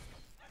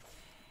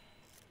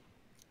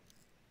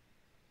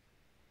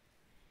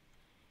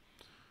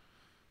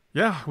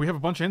 Yeah, we have a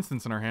bunch of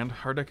instants in our hand.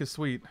 Our deck is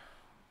sweet.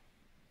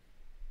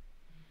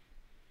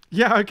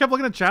 Yeah, I kept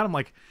looking at chat. I'm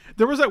like,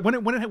 there was that when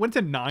it went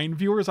to 9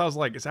 viewers. I was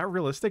like, is that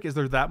realistic? Is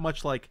there that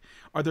much like?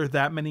 Are there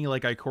that many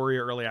like Ikoria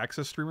early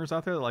access streamers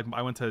out there? Like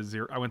I went to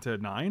 0. I went to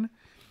 9,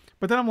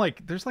 but then I'm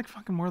like, there's like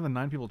fucking more than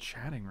 9 people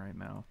chatting right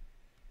now.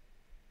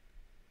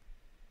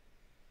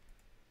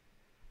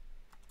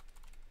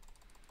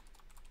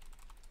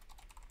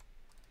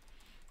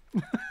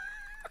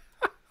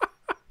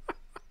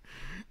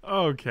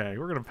 Okay,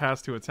 we're gonna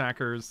pass 2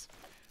 attackers.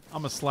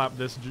 I'm gonna slap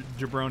this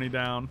jabroni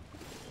down.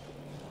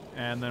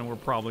 And then we're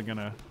probably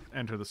gonna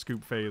enter the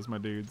scoop phase, my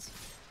dudes.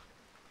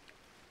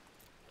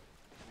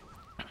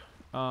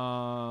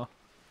 Oh,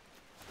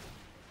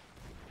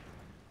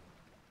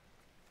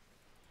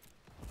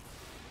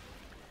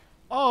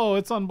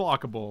 it's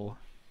unblockable.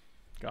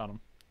 Got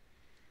him.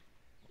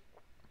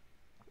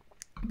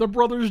 The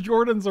brothers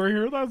Jordans are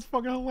here. That's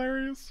fucking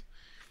hilarious.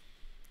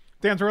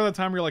 Dan, remember that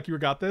time you're like, you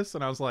got this?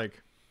 And I was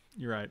like,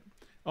 you're right.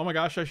 Oh my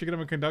gosh, I should get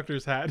him a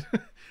conductor's hat.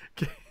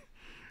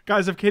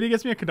 Guys, if Katie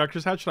gets me a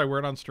conductor's hat, should I wear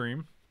it on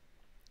stream?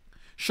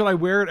 Should I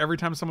wear it every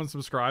time someone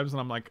subscribes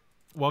and I'm like,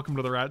 welcome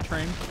to the rat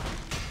train?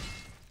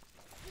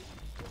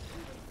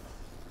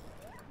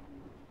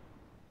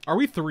 Are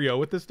we 3-0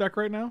 with this deck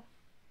right now?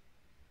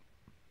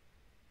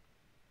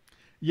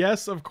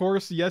 Yes, of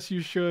course. Yes,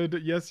 you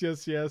should. Yes,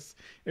 yes, yes.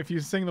 If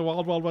you sing the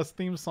Wild Wild West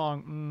theme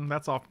song,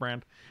 that's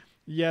off-brand.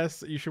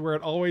 Yes, you should wear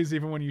it always,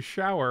 even when you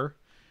shower.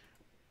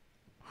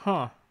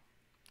 Huh.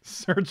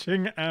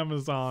 Searching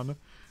Amazon.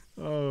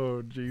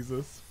 Oh,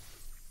 Jesus.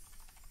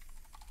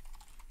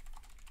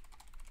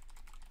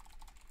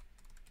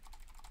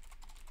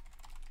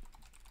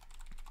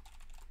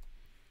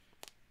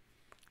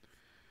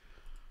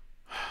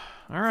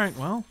 All right,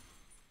 well.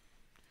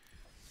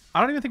 I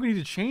don't even think we need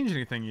to change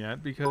anything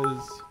yet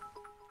because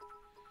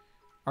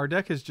our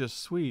deck is just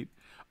sweet.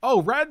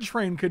 Oh, Rad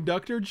Train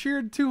Conductor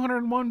cheered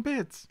 201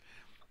 bits.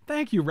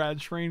 Thank you, Rad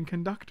Train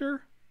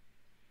Conductor.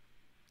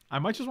 I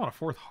might just want a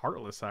 4th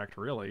Heartless Act,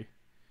 really.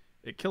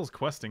 It kills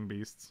questing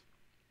beasts.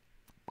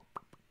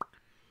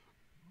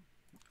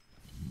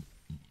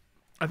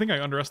 I think I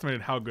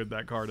underestimated how good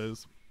that card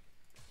is.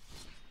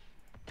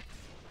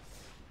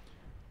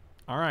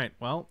 Alright,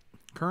 well,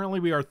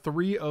 currently we are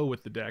 3-0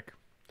 with the deck.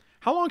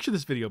 How long should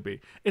this video be?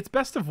 It's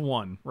best of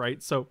 1,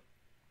 right? So,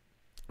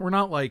 we're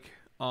not like,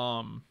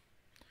 the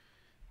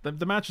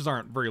matches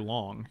aren't very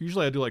long.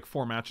 Usually I do like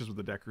 4 matches with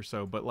the deck or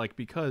so, but like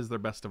because they're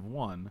best of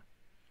 1...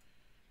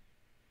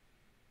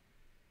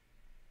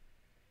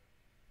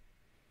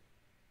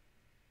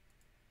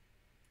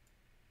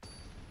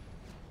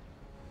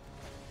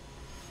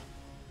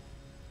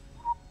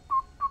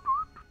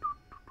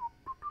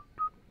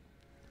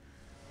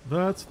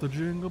 That's the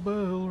Jingle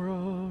Bell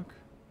Rock.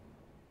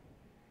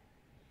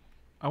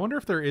 I wonder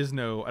if there is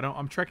no...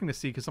 I'm checking to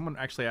see, because someone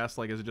actually asked,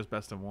 like, is it just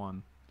best of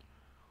 1?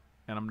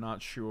 And I'm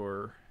not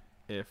sure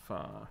if...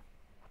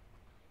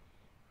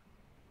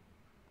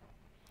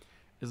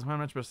 Is the final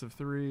match best of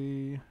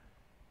 3?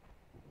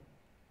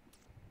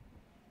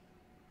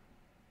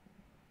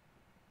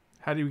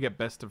 How do you get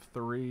best of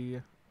 3?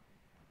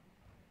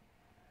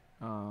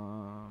 I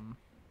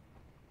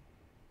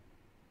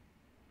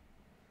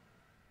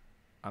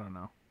don't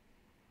know.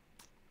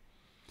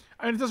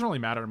 I mean, it doesn't really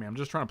matter to me. I'm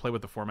just trying to play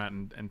with the format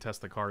and test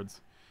the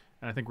cards.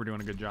 And I think we're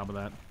doing a good job of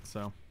that.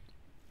 So,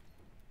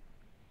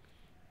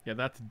 yeah,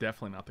 that's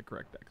definitely not the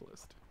correct deck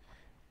list.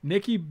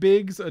 Nikki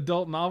Biggs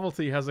Adult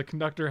Novelty has a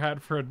conductor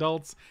hat for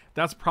adults.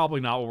 That's probably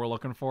not what we're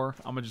looking for.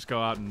 I'm gonna just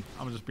go out and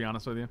I'm gonna just be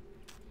honest with you.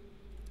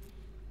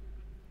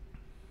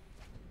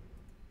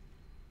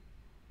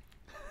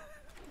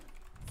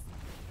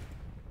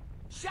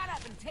 Shut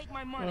up and take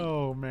my money.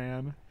 Oh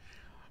man.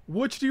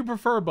 Which do you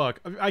prefer,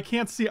 Buck? I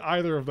can't see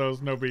either of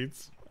those, no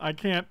beats. I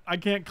can't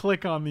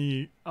click on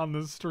the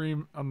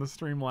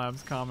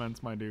Streamlabs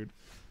comments, my dude.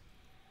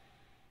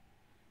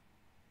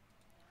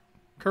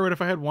 Kerwin,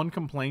 if I had one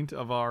complaint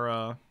of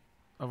our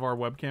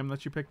webcam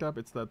that you picked up,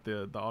 it's that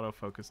the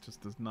autofocus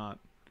just does not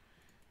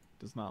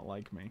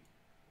like me.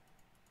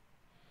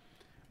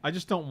 I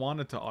just don't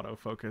want it to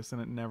autofocus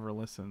and it never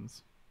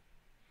listens.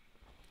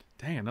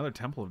 Dang, another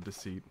Temple of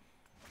Deceit.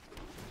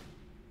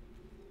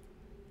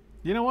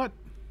 You know what?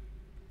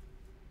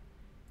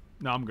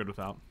 No, I'm good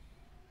without.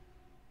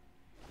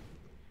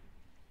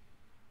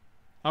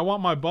 I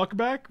want my buck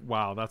back?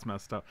 Wow, that's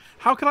messed up.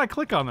 How could I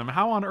click on them?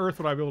 How on earth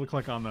would I be able to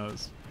click on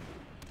those?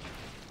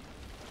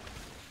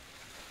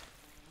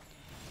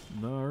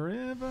 The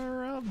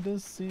river of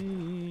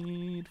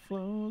deceit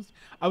flows.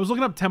 I was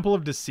looking up Temple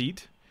of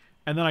Deceit,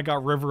 and then I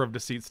got River of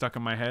Deceit stuck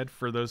in my head.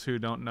 For those who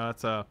don't know,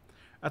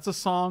 that's a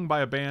song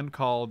by a band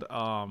called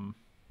you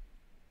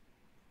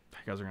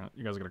guys are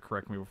gonna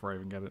correct me before I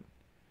even get it.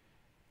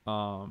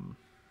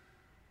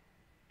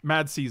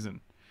 Mad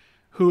Season,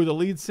 who the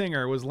lead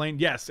singer was Lane.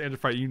 Yes, Andrew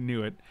Fight, you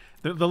knew it.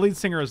 The lead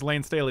singer is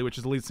Lane Staley, which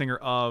is the lead singer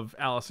of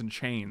Alice in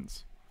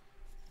Chains,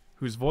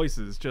 whose voice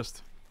is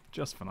just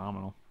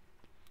phenomenal.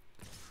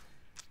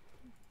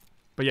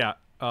 But yeah,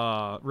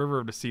 River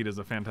of Deceit is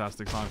a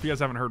fantastic song. If you guys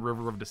haven't heard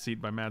River of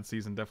Deceit by Mad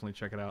Season, definitely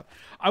check it out.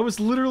 I was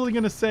literally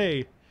gonna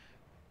say,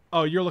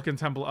 oh, you're looking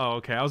Temple. Oh,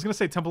 okay. I was gonna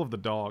say Temple of the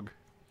Dog.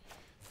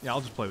 Yeah,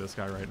 I'll just play this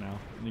guy right now,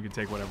 and you can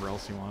take whatever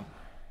else you want.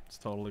 It's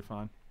totally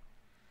fine.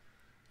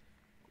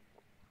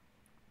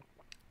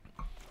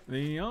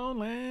 The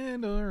only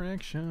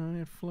direction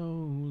it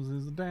flows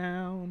is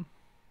down.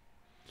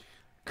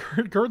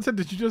 Kurt said,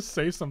 did you just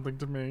say something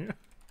to me?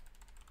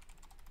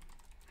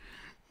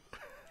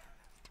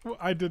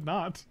 I did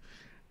not.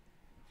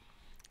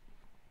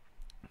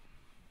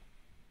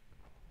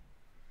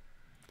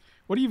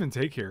 What do you even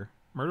take here?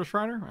 Murderous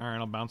Rider? Alright,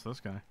 I'll bounce this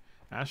guy.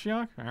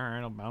 Ashiok?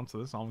 Alright, I'll bounce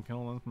this. I'll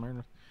kill this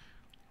murder.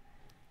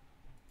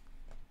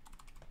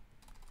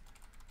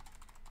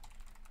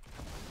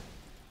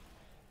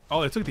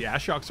 Oh, they took the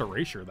Ashiok's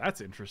Erasure.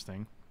 That's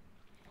interesting.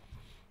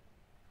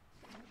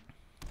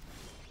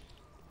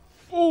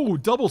 Oh,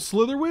 double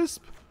Slitherwisp?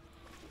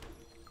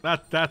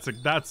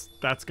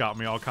 That's got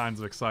me all kinds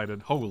of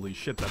excited. Holy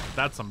shit,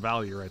 that's some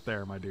value right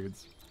there, my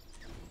dudes.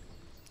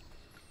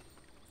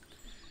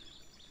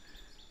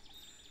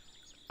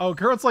 Oh,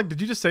 Kurt's like,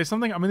 did you just say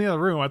something? I'm in the other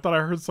room. I thought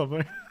I heard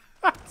something.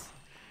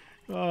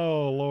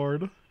 Oh,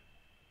 Lord.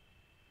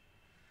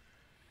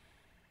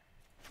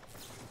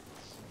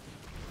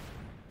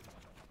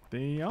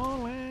 The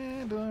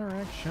only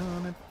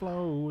direction it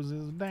flows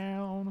is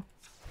down.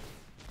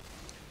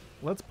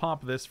 Let's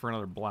pop this for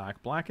another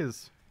black. Black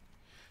is...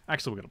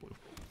 Actually, we'll get a blue.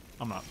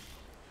 I'm not...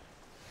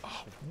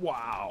 Oh,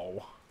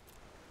 wow.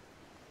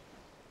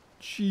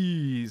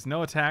 Jeez,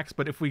 no attacks.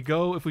 But if we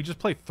just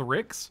play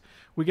Thryx,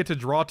 we get to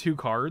draw 2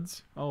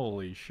 cards.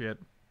 Holy shit.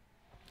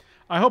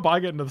 I hope I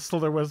get into the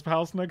Slitherwisp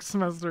house next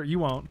semester. You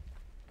won't.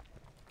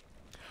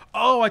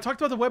 Oh, I talked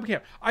about the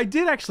webcam. I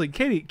did actually.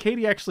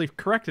 Katie actually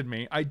corrected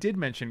me. I did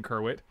mention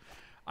Kerwit.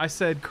 I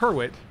said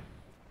Kerwit.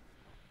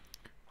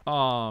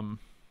 No,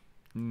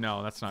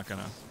 that's not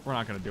gonna. We're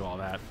not gonna do all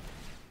that.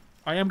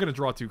 I am gonna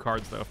draw 2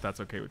 cards though, if that's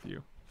okay with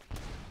you.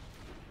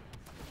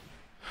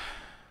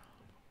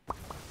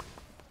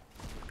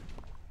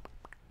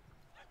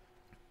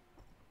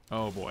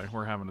 Oh boy,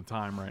 we're having a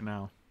time right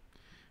now.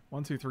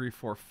 1, 2, 3,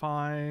 4,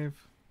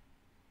 5.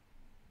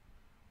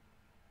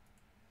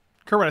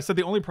 Correct. I said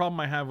the only problem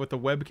I have with the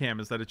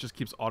webcam is that it just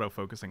keeps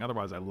autofocusing.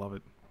 Otherwise, I love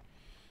it.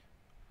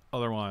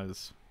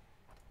 Otherwise,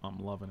 I'm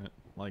loving it.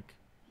 Like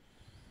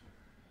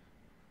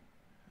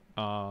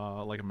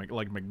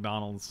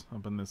McDonald's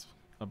up in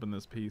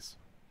this piece.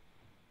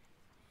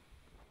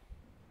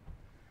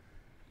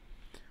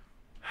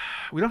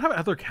 We don't have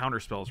other counter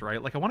spells,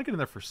 right? Like I want to get in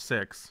there for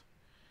 6.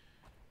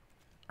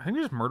 I think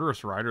we just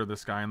Murderous Rider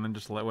this guy and then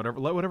just let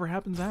whatever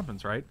happens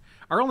happens, right?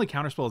 Our only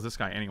counter spell is this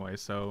guy anyway,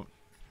 so.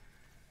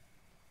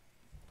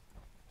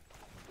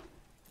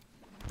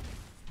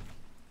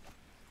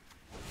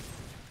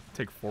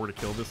 Take 4 to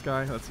kill this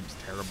guy? That seems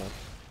terrible.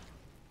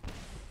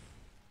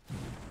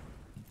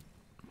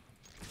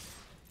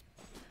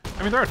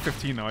 I mean, they're at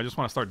 15, though. I just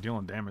want to start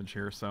dealing damage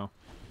here, so...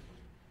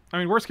 I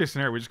mean, worst case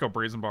scenario, we just go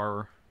Brazen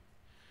Borrower.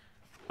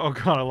 Oh,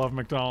 God, I love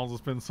McDonald's.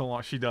 It's been so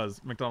long. She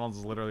does. McDonald's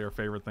is literally her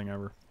favorite thing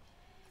ever.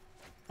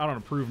 I don't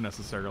approve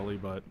necessarily,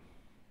 but...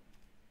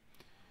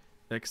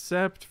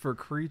 Except for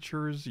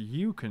creatures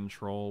you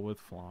control with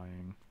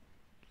flying.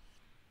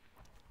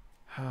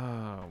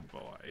 Oh,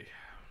 boy.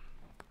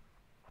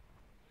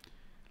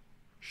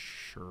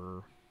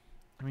 Sure.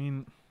 I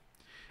mean,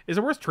 is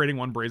it worth trading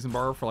 1 Brazen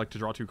Borrower for, like, to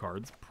draw 2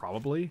 cards?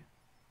 Probably.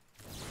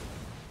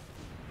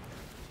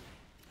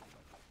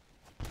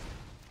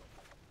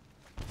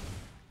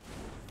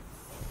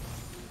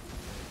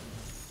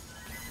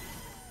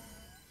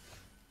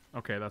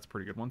 Okay, that's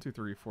pretty good. 1, 2,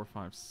 3, 4,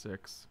 5,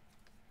 6.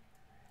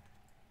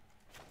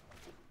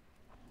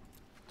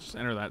 Just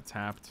enter that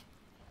tapped.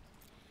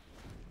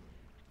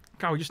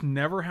 God, we just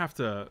never have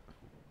to...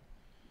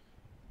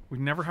 We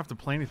never have to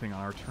play anything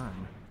on our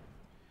turn.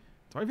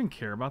 Do I even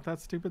care about that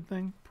stupid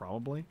thing?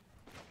 Probably.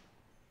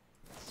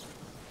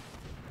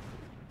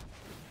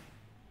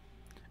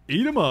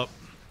 Eat 'em up.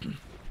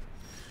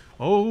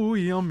 Oh,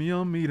 yum,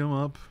 yum, eat 'em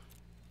up.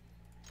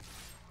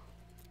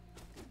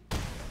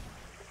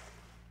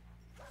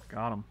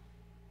 Got him.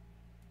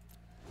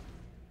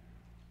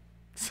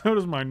 So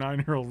does my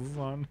 9-year-old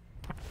son.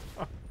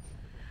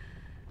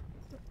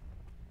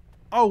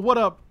 Oh, what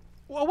up?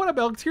 Well, what up,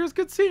 Elk Tears?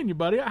 Good seeing you,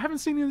 buddy. I haven't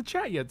seen you in the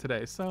chat yet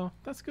today, so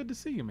that's good to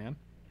see you, man.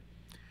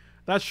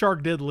 That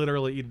shark did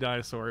literally eat a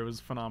dinosaur. It was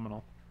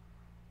phenomenal.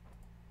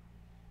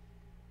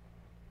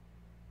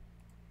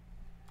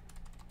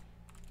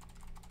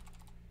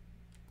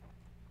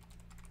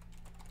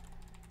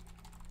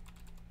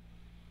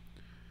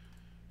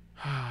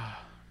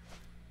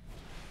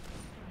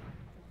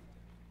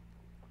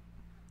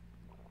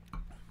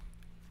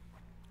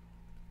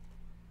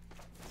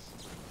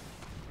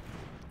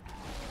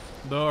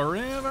 The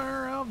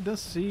river of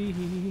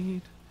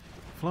deceit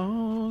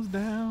flows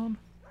down.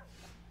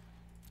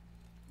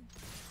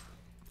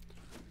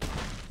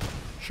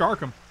 Shark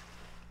him.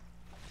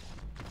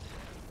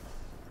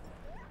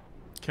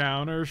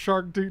 Counter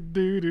shark doo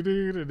doo doo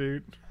doo doo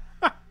doo.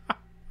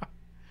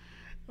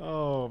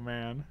 Oh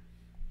man.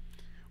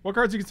 What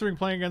cards are you considering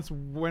playing against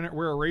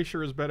where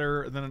Erasure is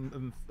better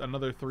than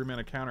another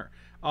 3-mana counter?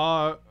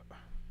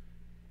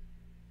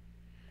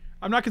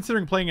 I'm not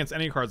considering playing against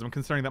any cards. I'm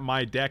considering that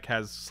my deck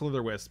has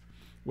Slitherwisp,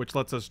 which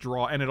lets us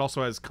draw, and it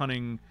also has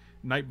Cunning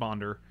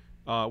Nightbonder,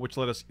 which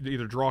let us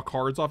either draw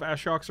cards off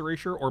Ashiok's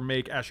Erasure or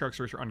make Ashiok's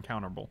Erasure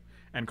uncounterable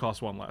and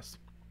cost 1 less.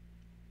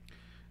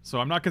 So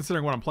I'm not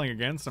considering what I'm playing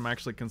against. I'm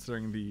actually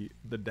considering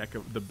the deck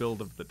of the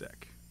build of the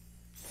deck.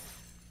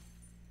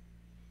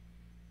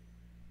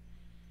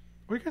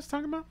 What are you guys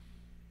talking about?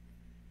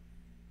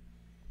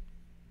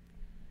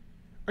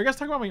 Are you guys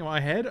talking about me in my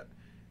head?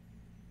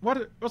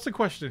 What's the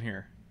question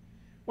here?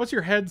 What's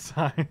your head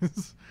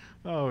size?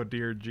 Oh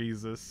dear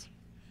Jesus.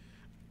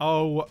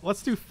 Oh,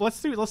 let's see if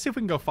we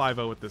can go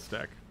 5-0 with this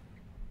deck.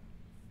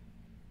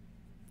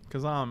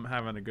 Cause I'm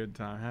having a good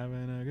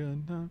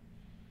time.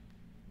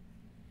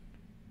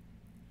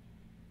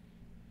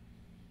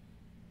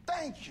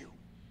 Thank you.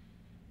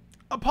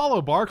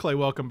 Apollo Barclay,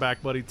 welcome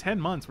back, buddy. 10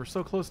 months. We're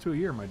so close to a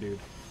year, my dude.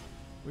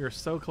 We are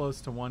so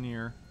close to 1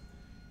 year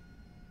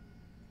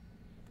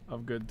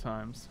of good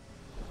times.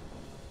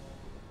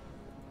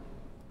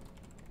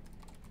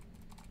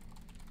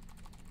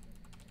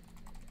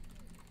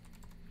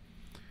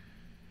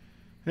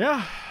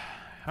 Yeah.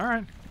 All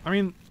right. I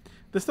mean,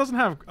 this doesn't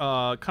have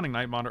Cunning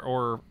Nightbonder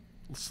or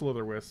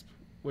Slitherwisp,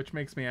 which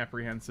makes me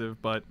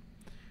apprehensive, but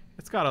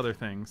it's got other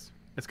things.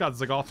 It's got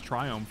Zagoth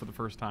Triome for the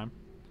first time.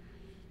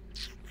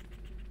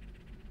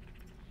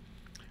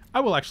 I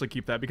will actually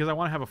keep that because I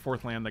want to have a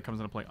 4th land that comes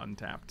into play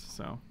untapped.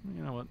 So,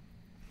 you know what?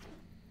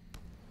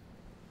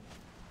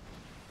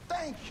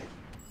 Thank you.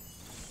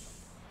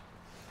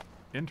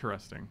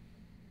 Interesting.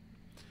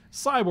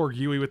 Cyborg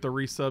Yui with the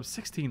resub.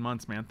 16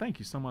 months, man. Thank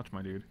you so much,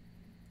 my dude.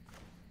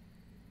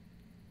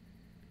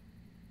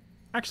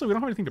 Actually, we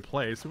don't have anything to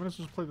play, so we might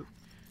just play the...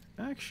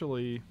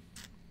 Actually...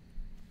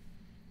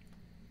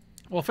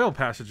 Well, Fabled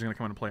Passage is going to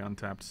come into play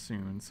untapped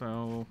soon,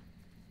 so...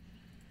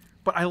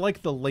 But I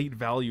like the late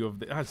value of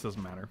the... It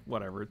doesn't matter.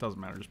 Whatever. It doesn't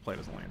matter. Just play it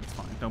as a land. It's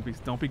fine.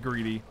 Don't be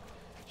greedy.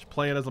 Just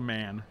play it as a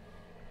man.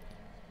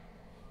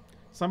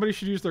 Somebody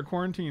should use their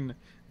quarantine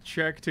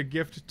check to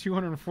gift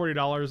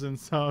 $240 in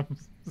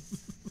subs.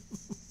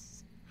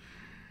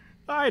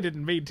 I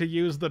didn't mean to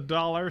use the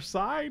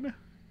 $sign.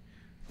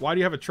 Why do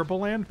you have a triple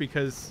land?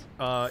 Because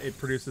it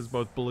produces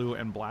both blue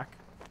and black.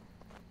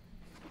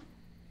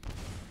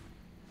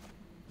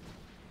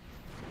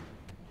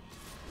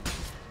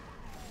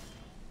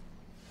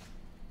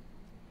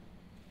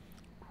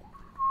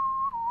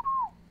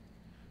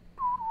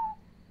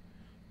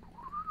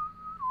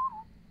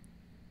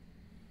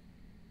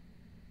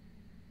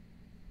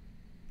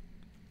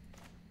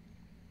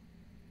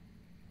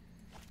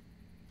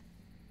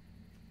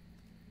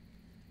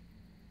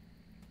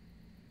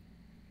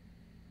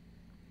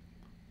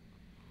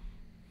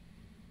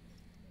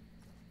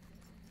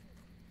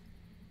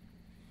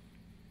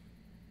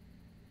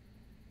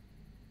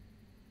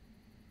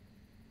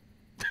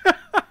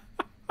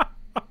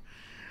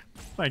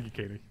 Thank you,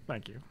 Katie.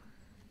 Thank you.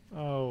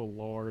 Oh,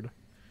 Lord.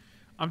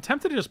 I'm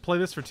tempted to just play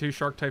this for 2,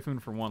 Shark Typhoon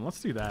for 1. Let's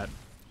do that.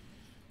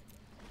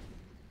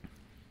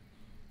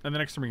 And the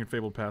next time we can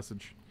Fabled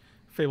Passage.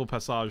 Fabled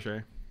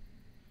Passage.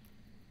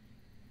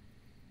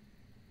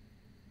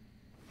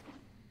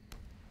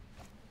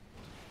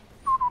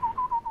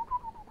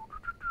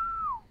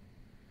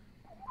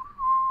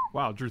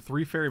 Wow, drew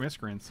 3 Fairy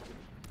Miscreants.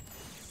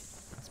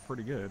 That's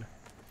pretty good.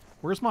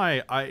 Where's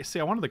my... I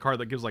wanted the card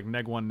that gives like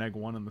neg 1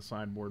 in the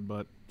sideboard,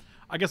 but...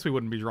 I guess we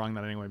wouldn't be drawing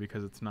that anyway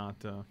because it's not...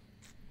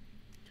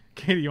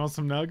 Katie, you want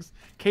some nugs?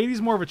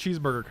 Katie's more of a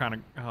cheeseburger kind of...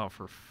 Oh,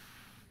 for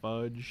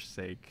fudge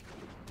sake.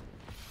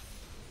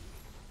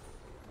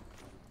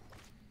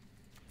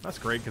 That's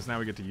great, because now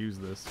we get to use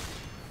this.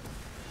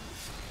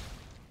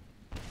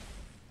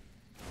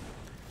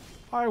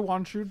 I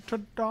want you to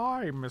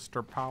die,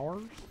 Mr.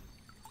 Powers.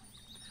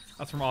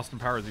 That's from Austin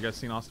Powers. You guys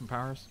seen Austin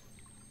Powers?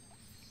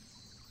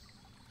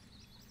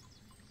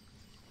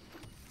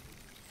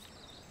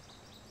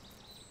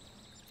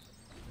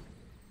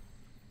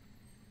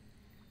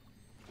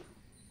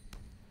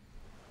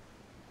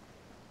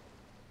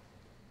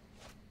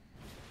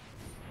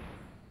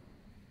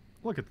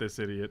 Look at this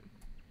idiot.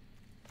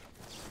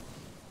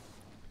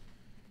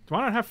 Do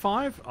I not have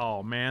 5?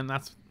 Oh man,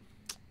 that's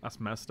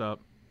messed up.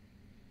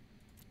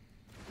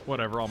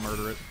 Whatever, I'll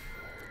murder it.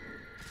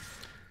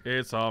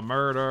 It's a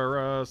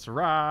murderous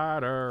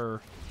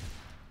rider.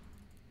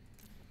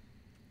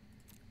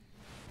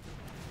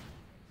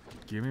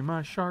 Give me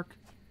my shark.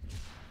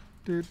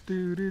 Do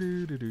do do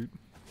do do do.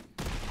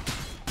 That's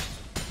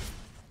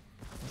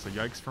a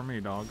yikes for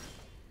me, dog.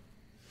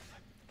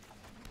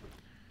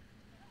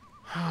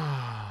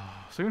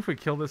 So even if we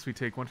kill this, we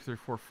take 1, 2, 3,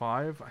 4,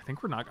 5. I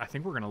think we're not. I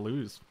think we're gonna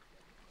lose.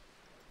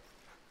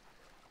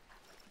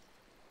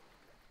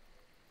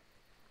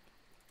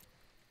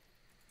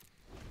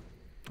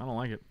 I don't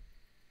like it.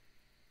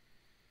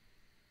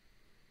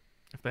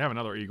 If they have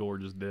another eagle, we're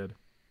just dead.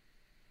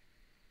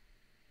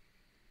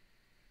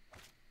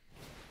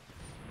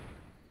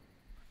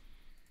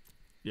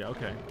 Yeah.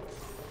 Okay.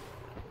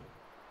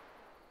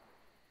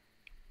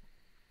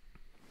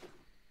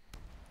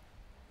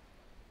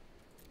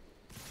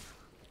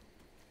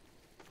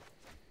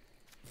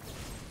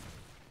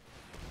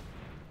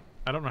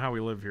 I don't know how we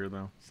live here,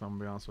 though, so I'm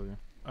gonna be honest with you.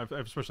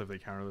 Especially if they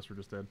counter this, we're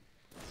just dead.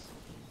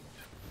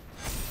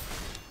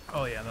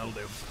 Oh, yeah, that'll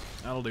do.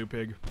 That'll do,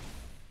 pig.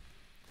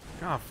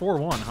 God,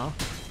 4-1, huh?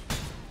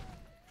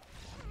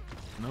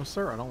 No,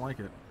 sir, I don't like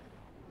it.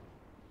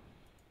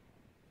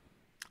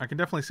 I can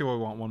definitely see why we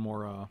want one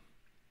more,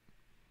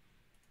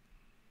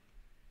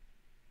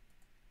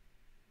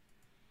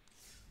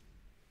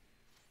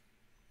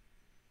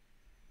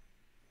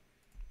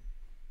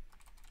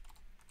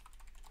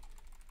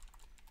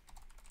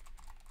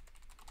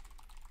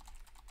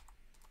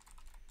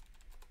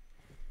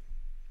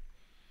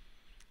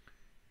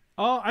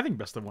 I think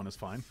best of 1 is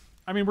fine.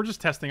 I mean, we're just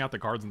testing out the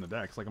cards in the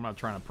decks. Like, I'm not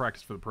trying to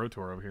practice for the Pro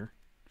Tour over here.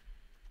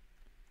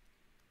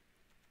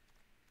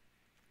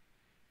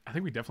 I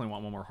think we definitely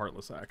want one more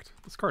Heartless Act.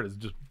 This card is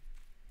just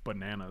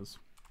bananas.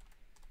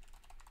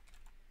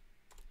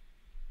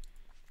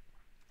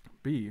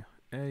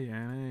 B-A-N-A-N-A-S.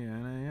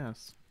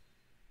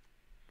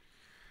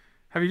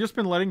 Have you just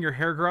been letting your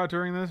hair grow out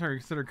during this, or you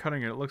consider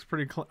cutting it? It looks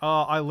pretty clean.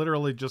 I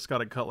literally just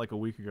got it cut like a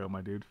week ago, my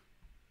dude.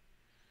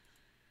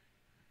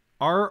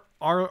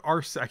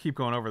 I keep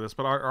going over this,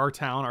 but our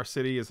town, our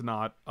city is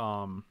not,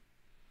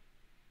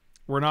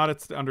 we're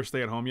not under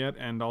stay at home yet.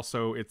 And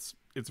also it's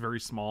very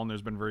small and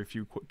there's been very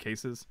few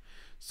cases.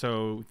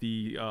 So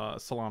the,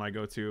 salon I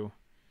go to,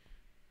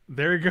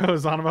 there he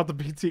goes on about the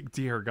PT.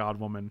 Dear God,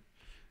 woman,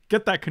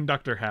 get that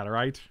conductor hat. All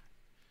right.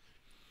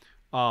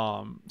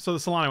 So the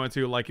salon I went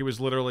to, like, it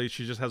was literally,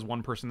 she just has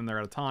one person in there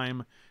at a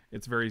time.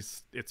 It's very,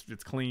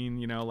 it's clean,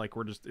 you know, like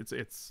we're just, it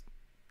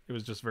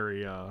was just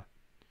very,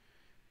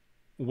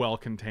 well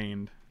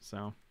contained.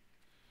 So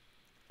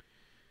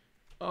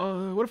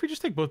what if we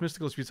just take both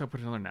mystical disputes out, put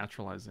another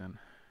Neutralize in?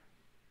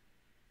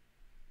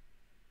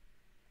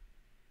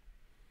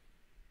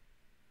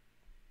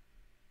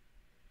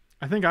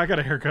 I think I got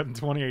a haircut in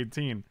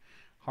 2018.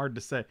 Hard to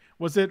say.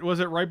 Was it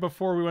right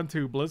before we went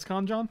to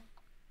BlizzCon, John?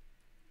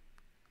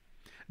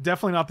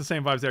 Definitely not the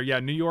same vibes there. Yeah,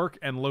 New York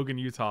and Logan,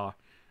 Utah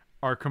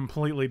are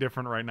completely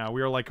different right now.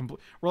 We are like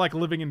we're like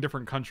living in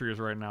different countries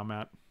right now,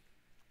 Matt.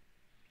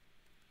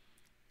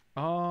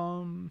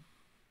 I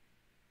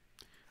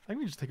think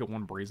we just take it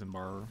 1 Brazen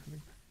Borrower.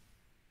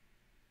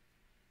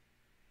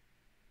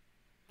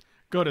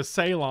 Go to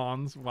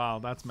Ceylons. Wow,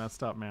 that's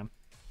messed up, man.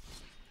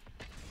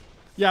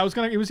 Yeah,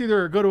 it was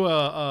either go to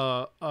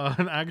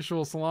an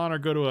actual salon or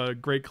go to a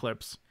Great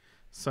Clips.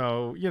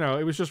 So, you know,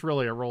 it was just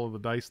really a roll of the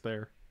dice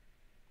there.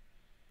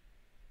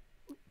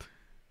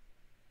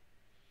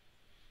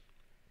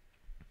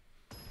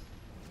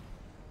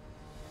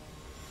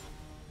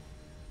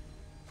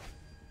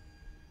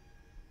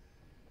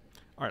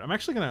 All right, I'm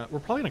actually we're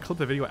probably gonna clip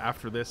the video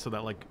after this so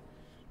that, like,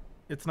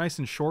 it's nice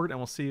and short, and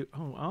we'll see.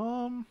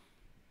 Oh,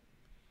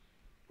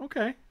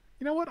 okay.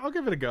 You know what? I'll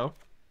give it a go.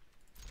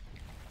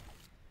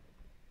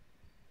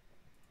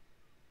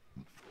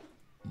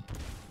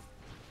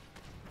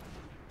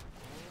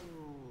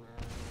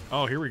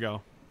 Oh, here we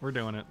go. We're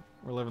doing it.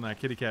 We're living that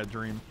kitty cat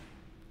dream.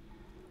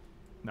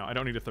 No, I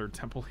don't need a 3rd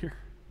temple here.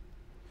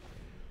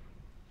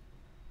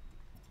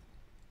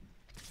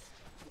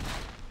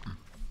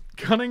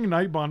 Cunning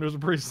Nightbonder is a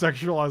pretty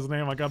sexualized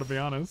name, I gotta be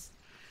honest.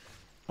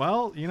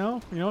 Well, you know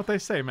what they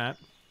say, Matt.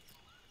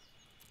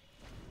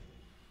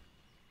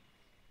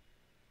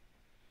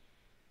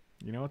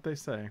 You know what they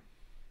say.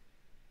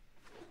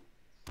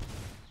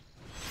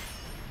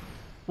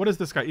 What is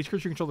this guy? Each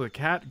creature you control the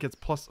cat gets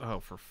plus...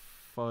 Oh, for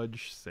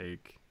fudge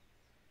sake.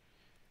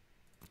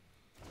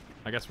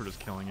 I guess we're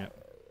just killing it.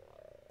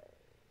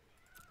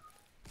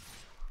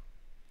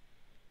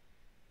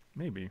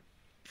 Maybe.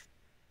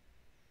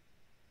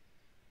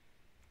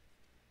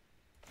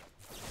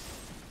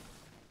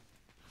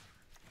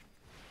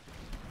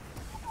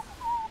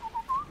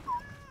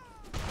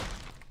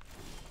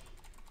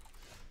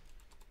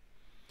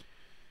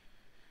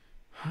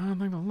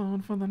 I'm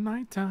alone for the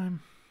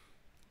nighttime.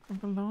 I'm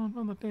alone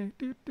for the day.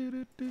 Do, do,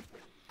 do, do.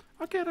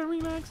 I'll get a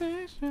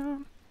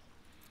relaxation.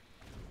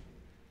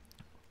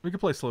 We could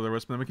play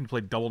Slitherwisp, and then we can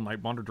play double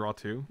Nightbonder draw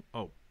 2.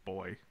 Oh,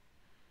 boy.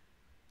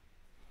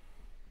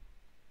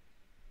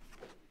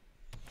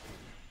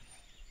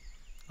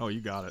 Oh,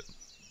 you got it.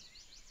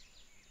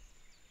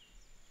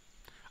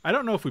 I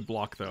don't know if we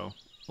block, though.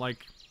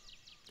 Like,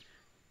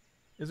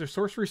 is there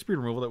sorcery speed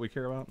removal that we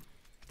care about?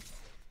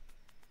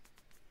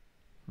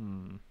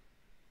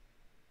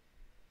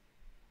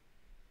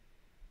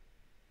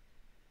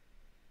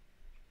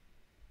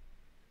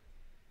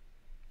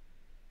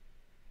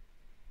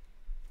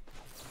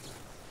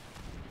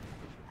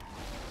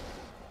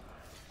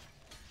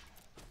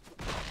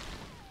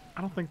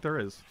 I don't think there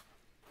is.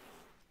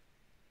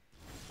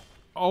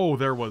 Oh,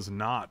 there was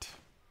not.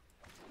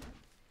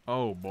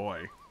 Oh,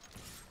 boy.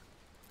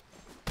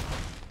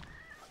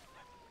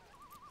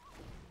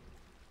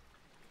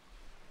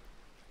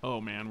 Oh,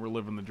 man, we're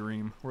living the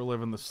dream. We're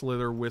living the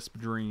Slitherwisp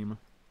dream.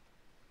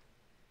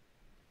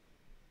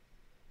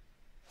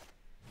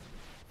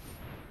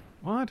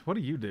 What? What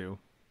do you do?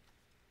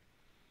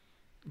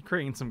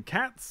 Creating some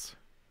cats?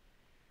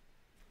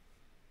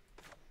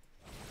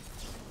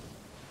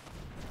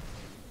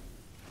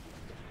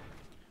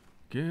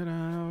 Get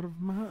out of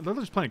my... They're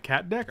just playing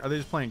cat deck? Are they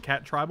just playing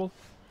cat tribal?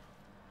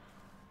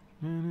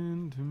 Get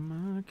into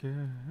my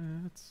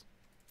cats.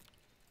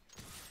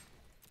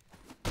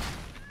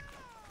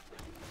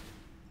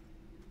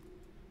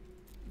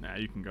 Nah,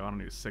 you can go. I don't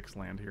need a 6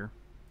 land here.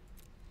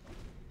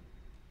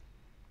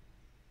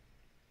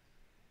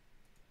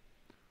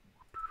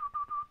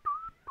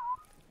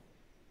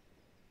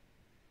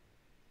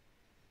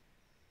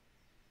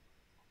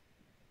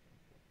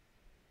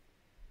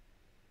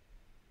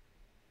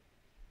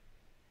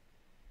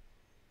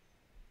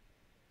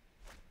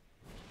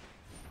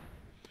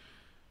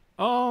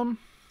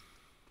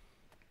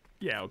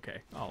 Yeah, okay.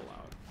 I'll allow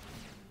it.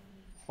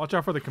 Watch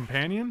out for the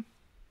companion.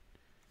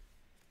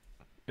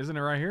 Isn't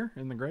it right here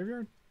in the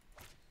graveyard?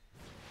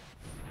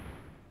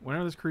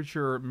 Whenever this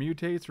creature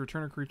mutates,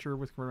 return a creature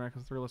with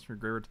miraculous 3 less from your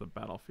graveyard to the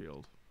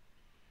battlefield.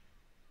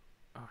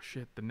 Oh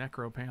shit, the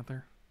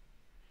Necropanther.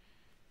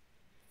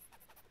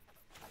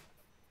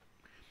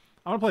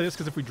 I want to play this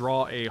because if we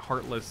draw a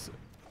Heartless...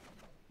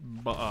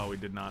 Oh, we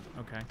did not.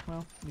 Okay,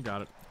 well, you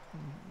got it.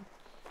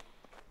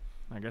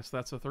 I guess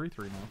that's a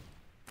 3-3 now.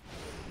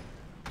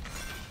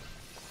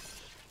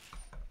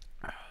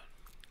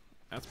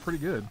 That's pretty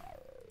good.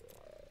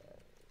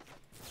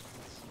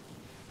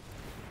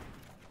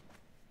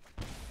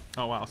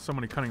 Oh wow, so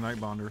many Cunning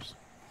Nightbonders.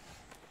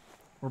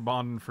 We're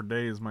bonding for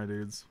days, my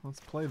dudes. Let's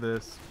play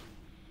this.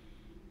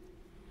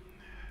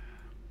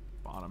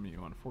 Bottom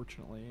you,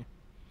 unfortunately.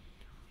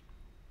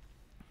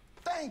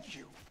 Thank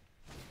you.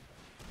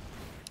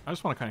 I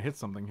just want to kind of hit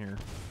something here.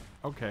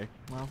 Okay,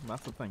 well,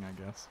 that's the thing, I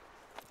guess.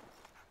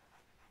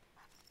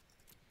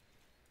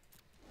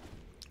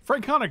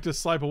 Franconic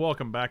Disciple,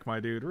 welcome back, my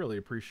dude. Really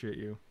appreciate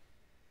you.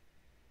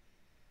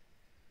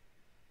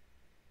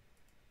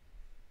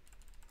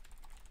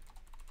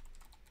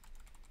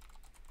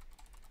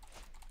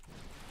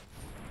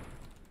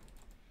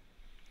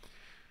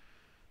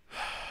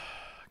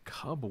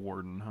 Cub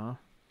Warden, huh?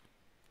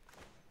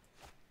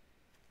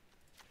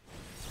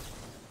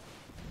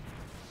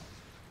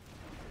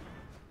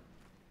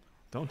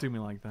 Don't do me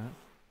like that.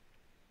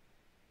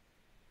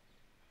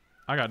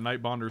 I got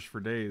Nightbonders for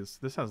days.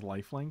 This has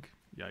lifelink.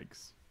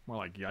 Yikes. More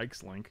like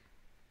yikes link.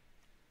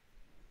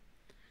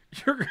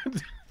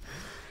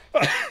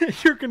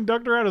 Your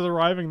conductor ad is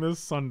arriving this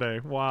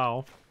Sunday.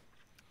 Wow.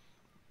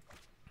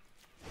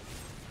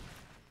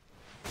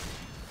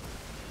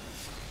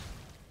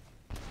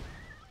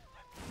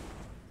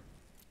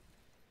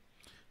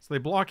 So they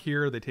block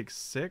here. They take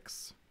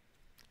 6.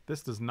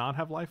 This does not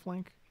have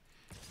lifelink.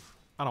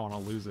 I don't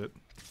want to lose it.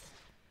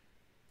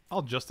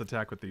 I'll just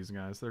attack with these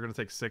guys. They're going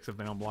to take 6 if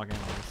they don't block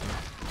anything. So.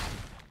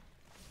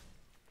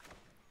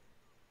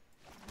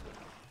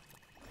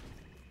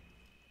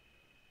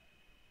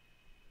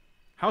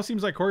 How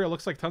seems like Ikoria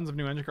looks like tons of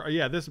new engine cards.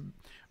 Yeah, this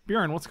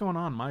Bjorn, what's going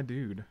on, my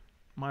dude?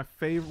 My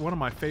favorite, one of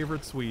my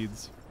favorite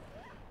Swedes.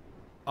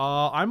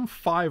 I'm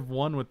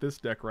 5-1 with this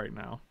deck right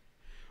now,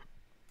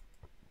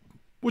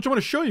 which I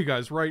want to show you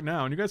guys right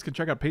now, and you guys can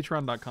check out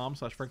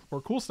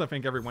patreon.com/FrankLepore. Cool stuff,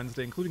 Inc. every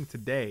Wednesday, including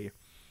today,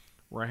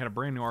 where I had a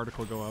brand new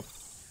article go up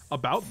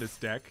about this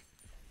deck,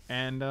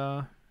 and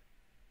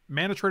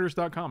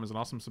manatraders.com is an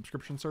awesome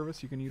subscription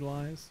service you can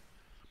utilize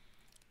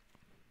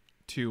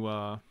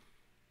to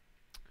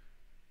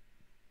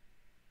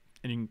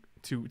and you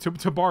can,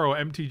 to borrow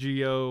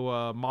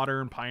MTGO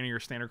Modern, Pioneer,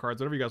 Standard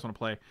cards, whatever you guys want to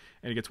play,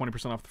 and you get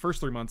 20% off the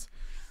first 3 months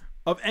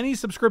of any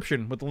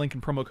subscription with the link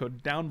and promo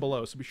code down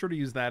below. So be sure to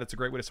use that. It's a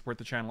great way to support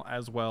the channel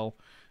as well.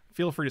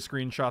 Feel free to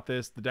screenshot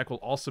this. The deck will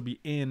also be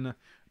in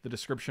the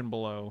description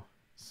below.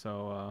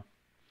 So,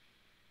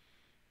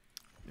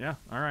 yeah,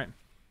 all right.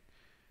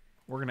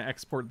 We're going to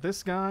export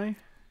this guy,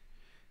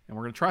 and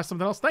we're going to try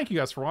something else. Thank you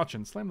guys for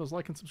watching. Slam those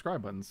like and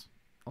subscribe buttons.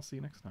 I'll see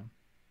you next time.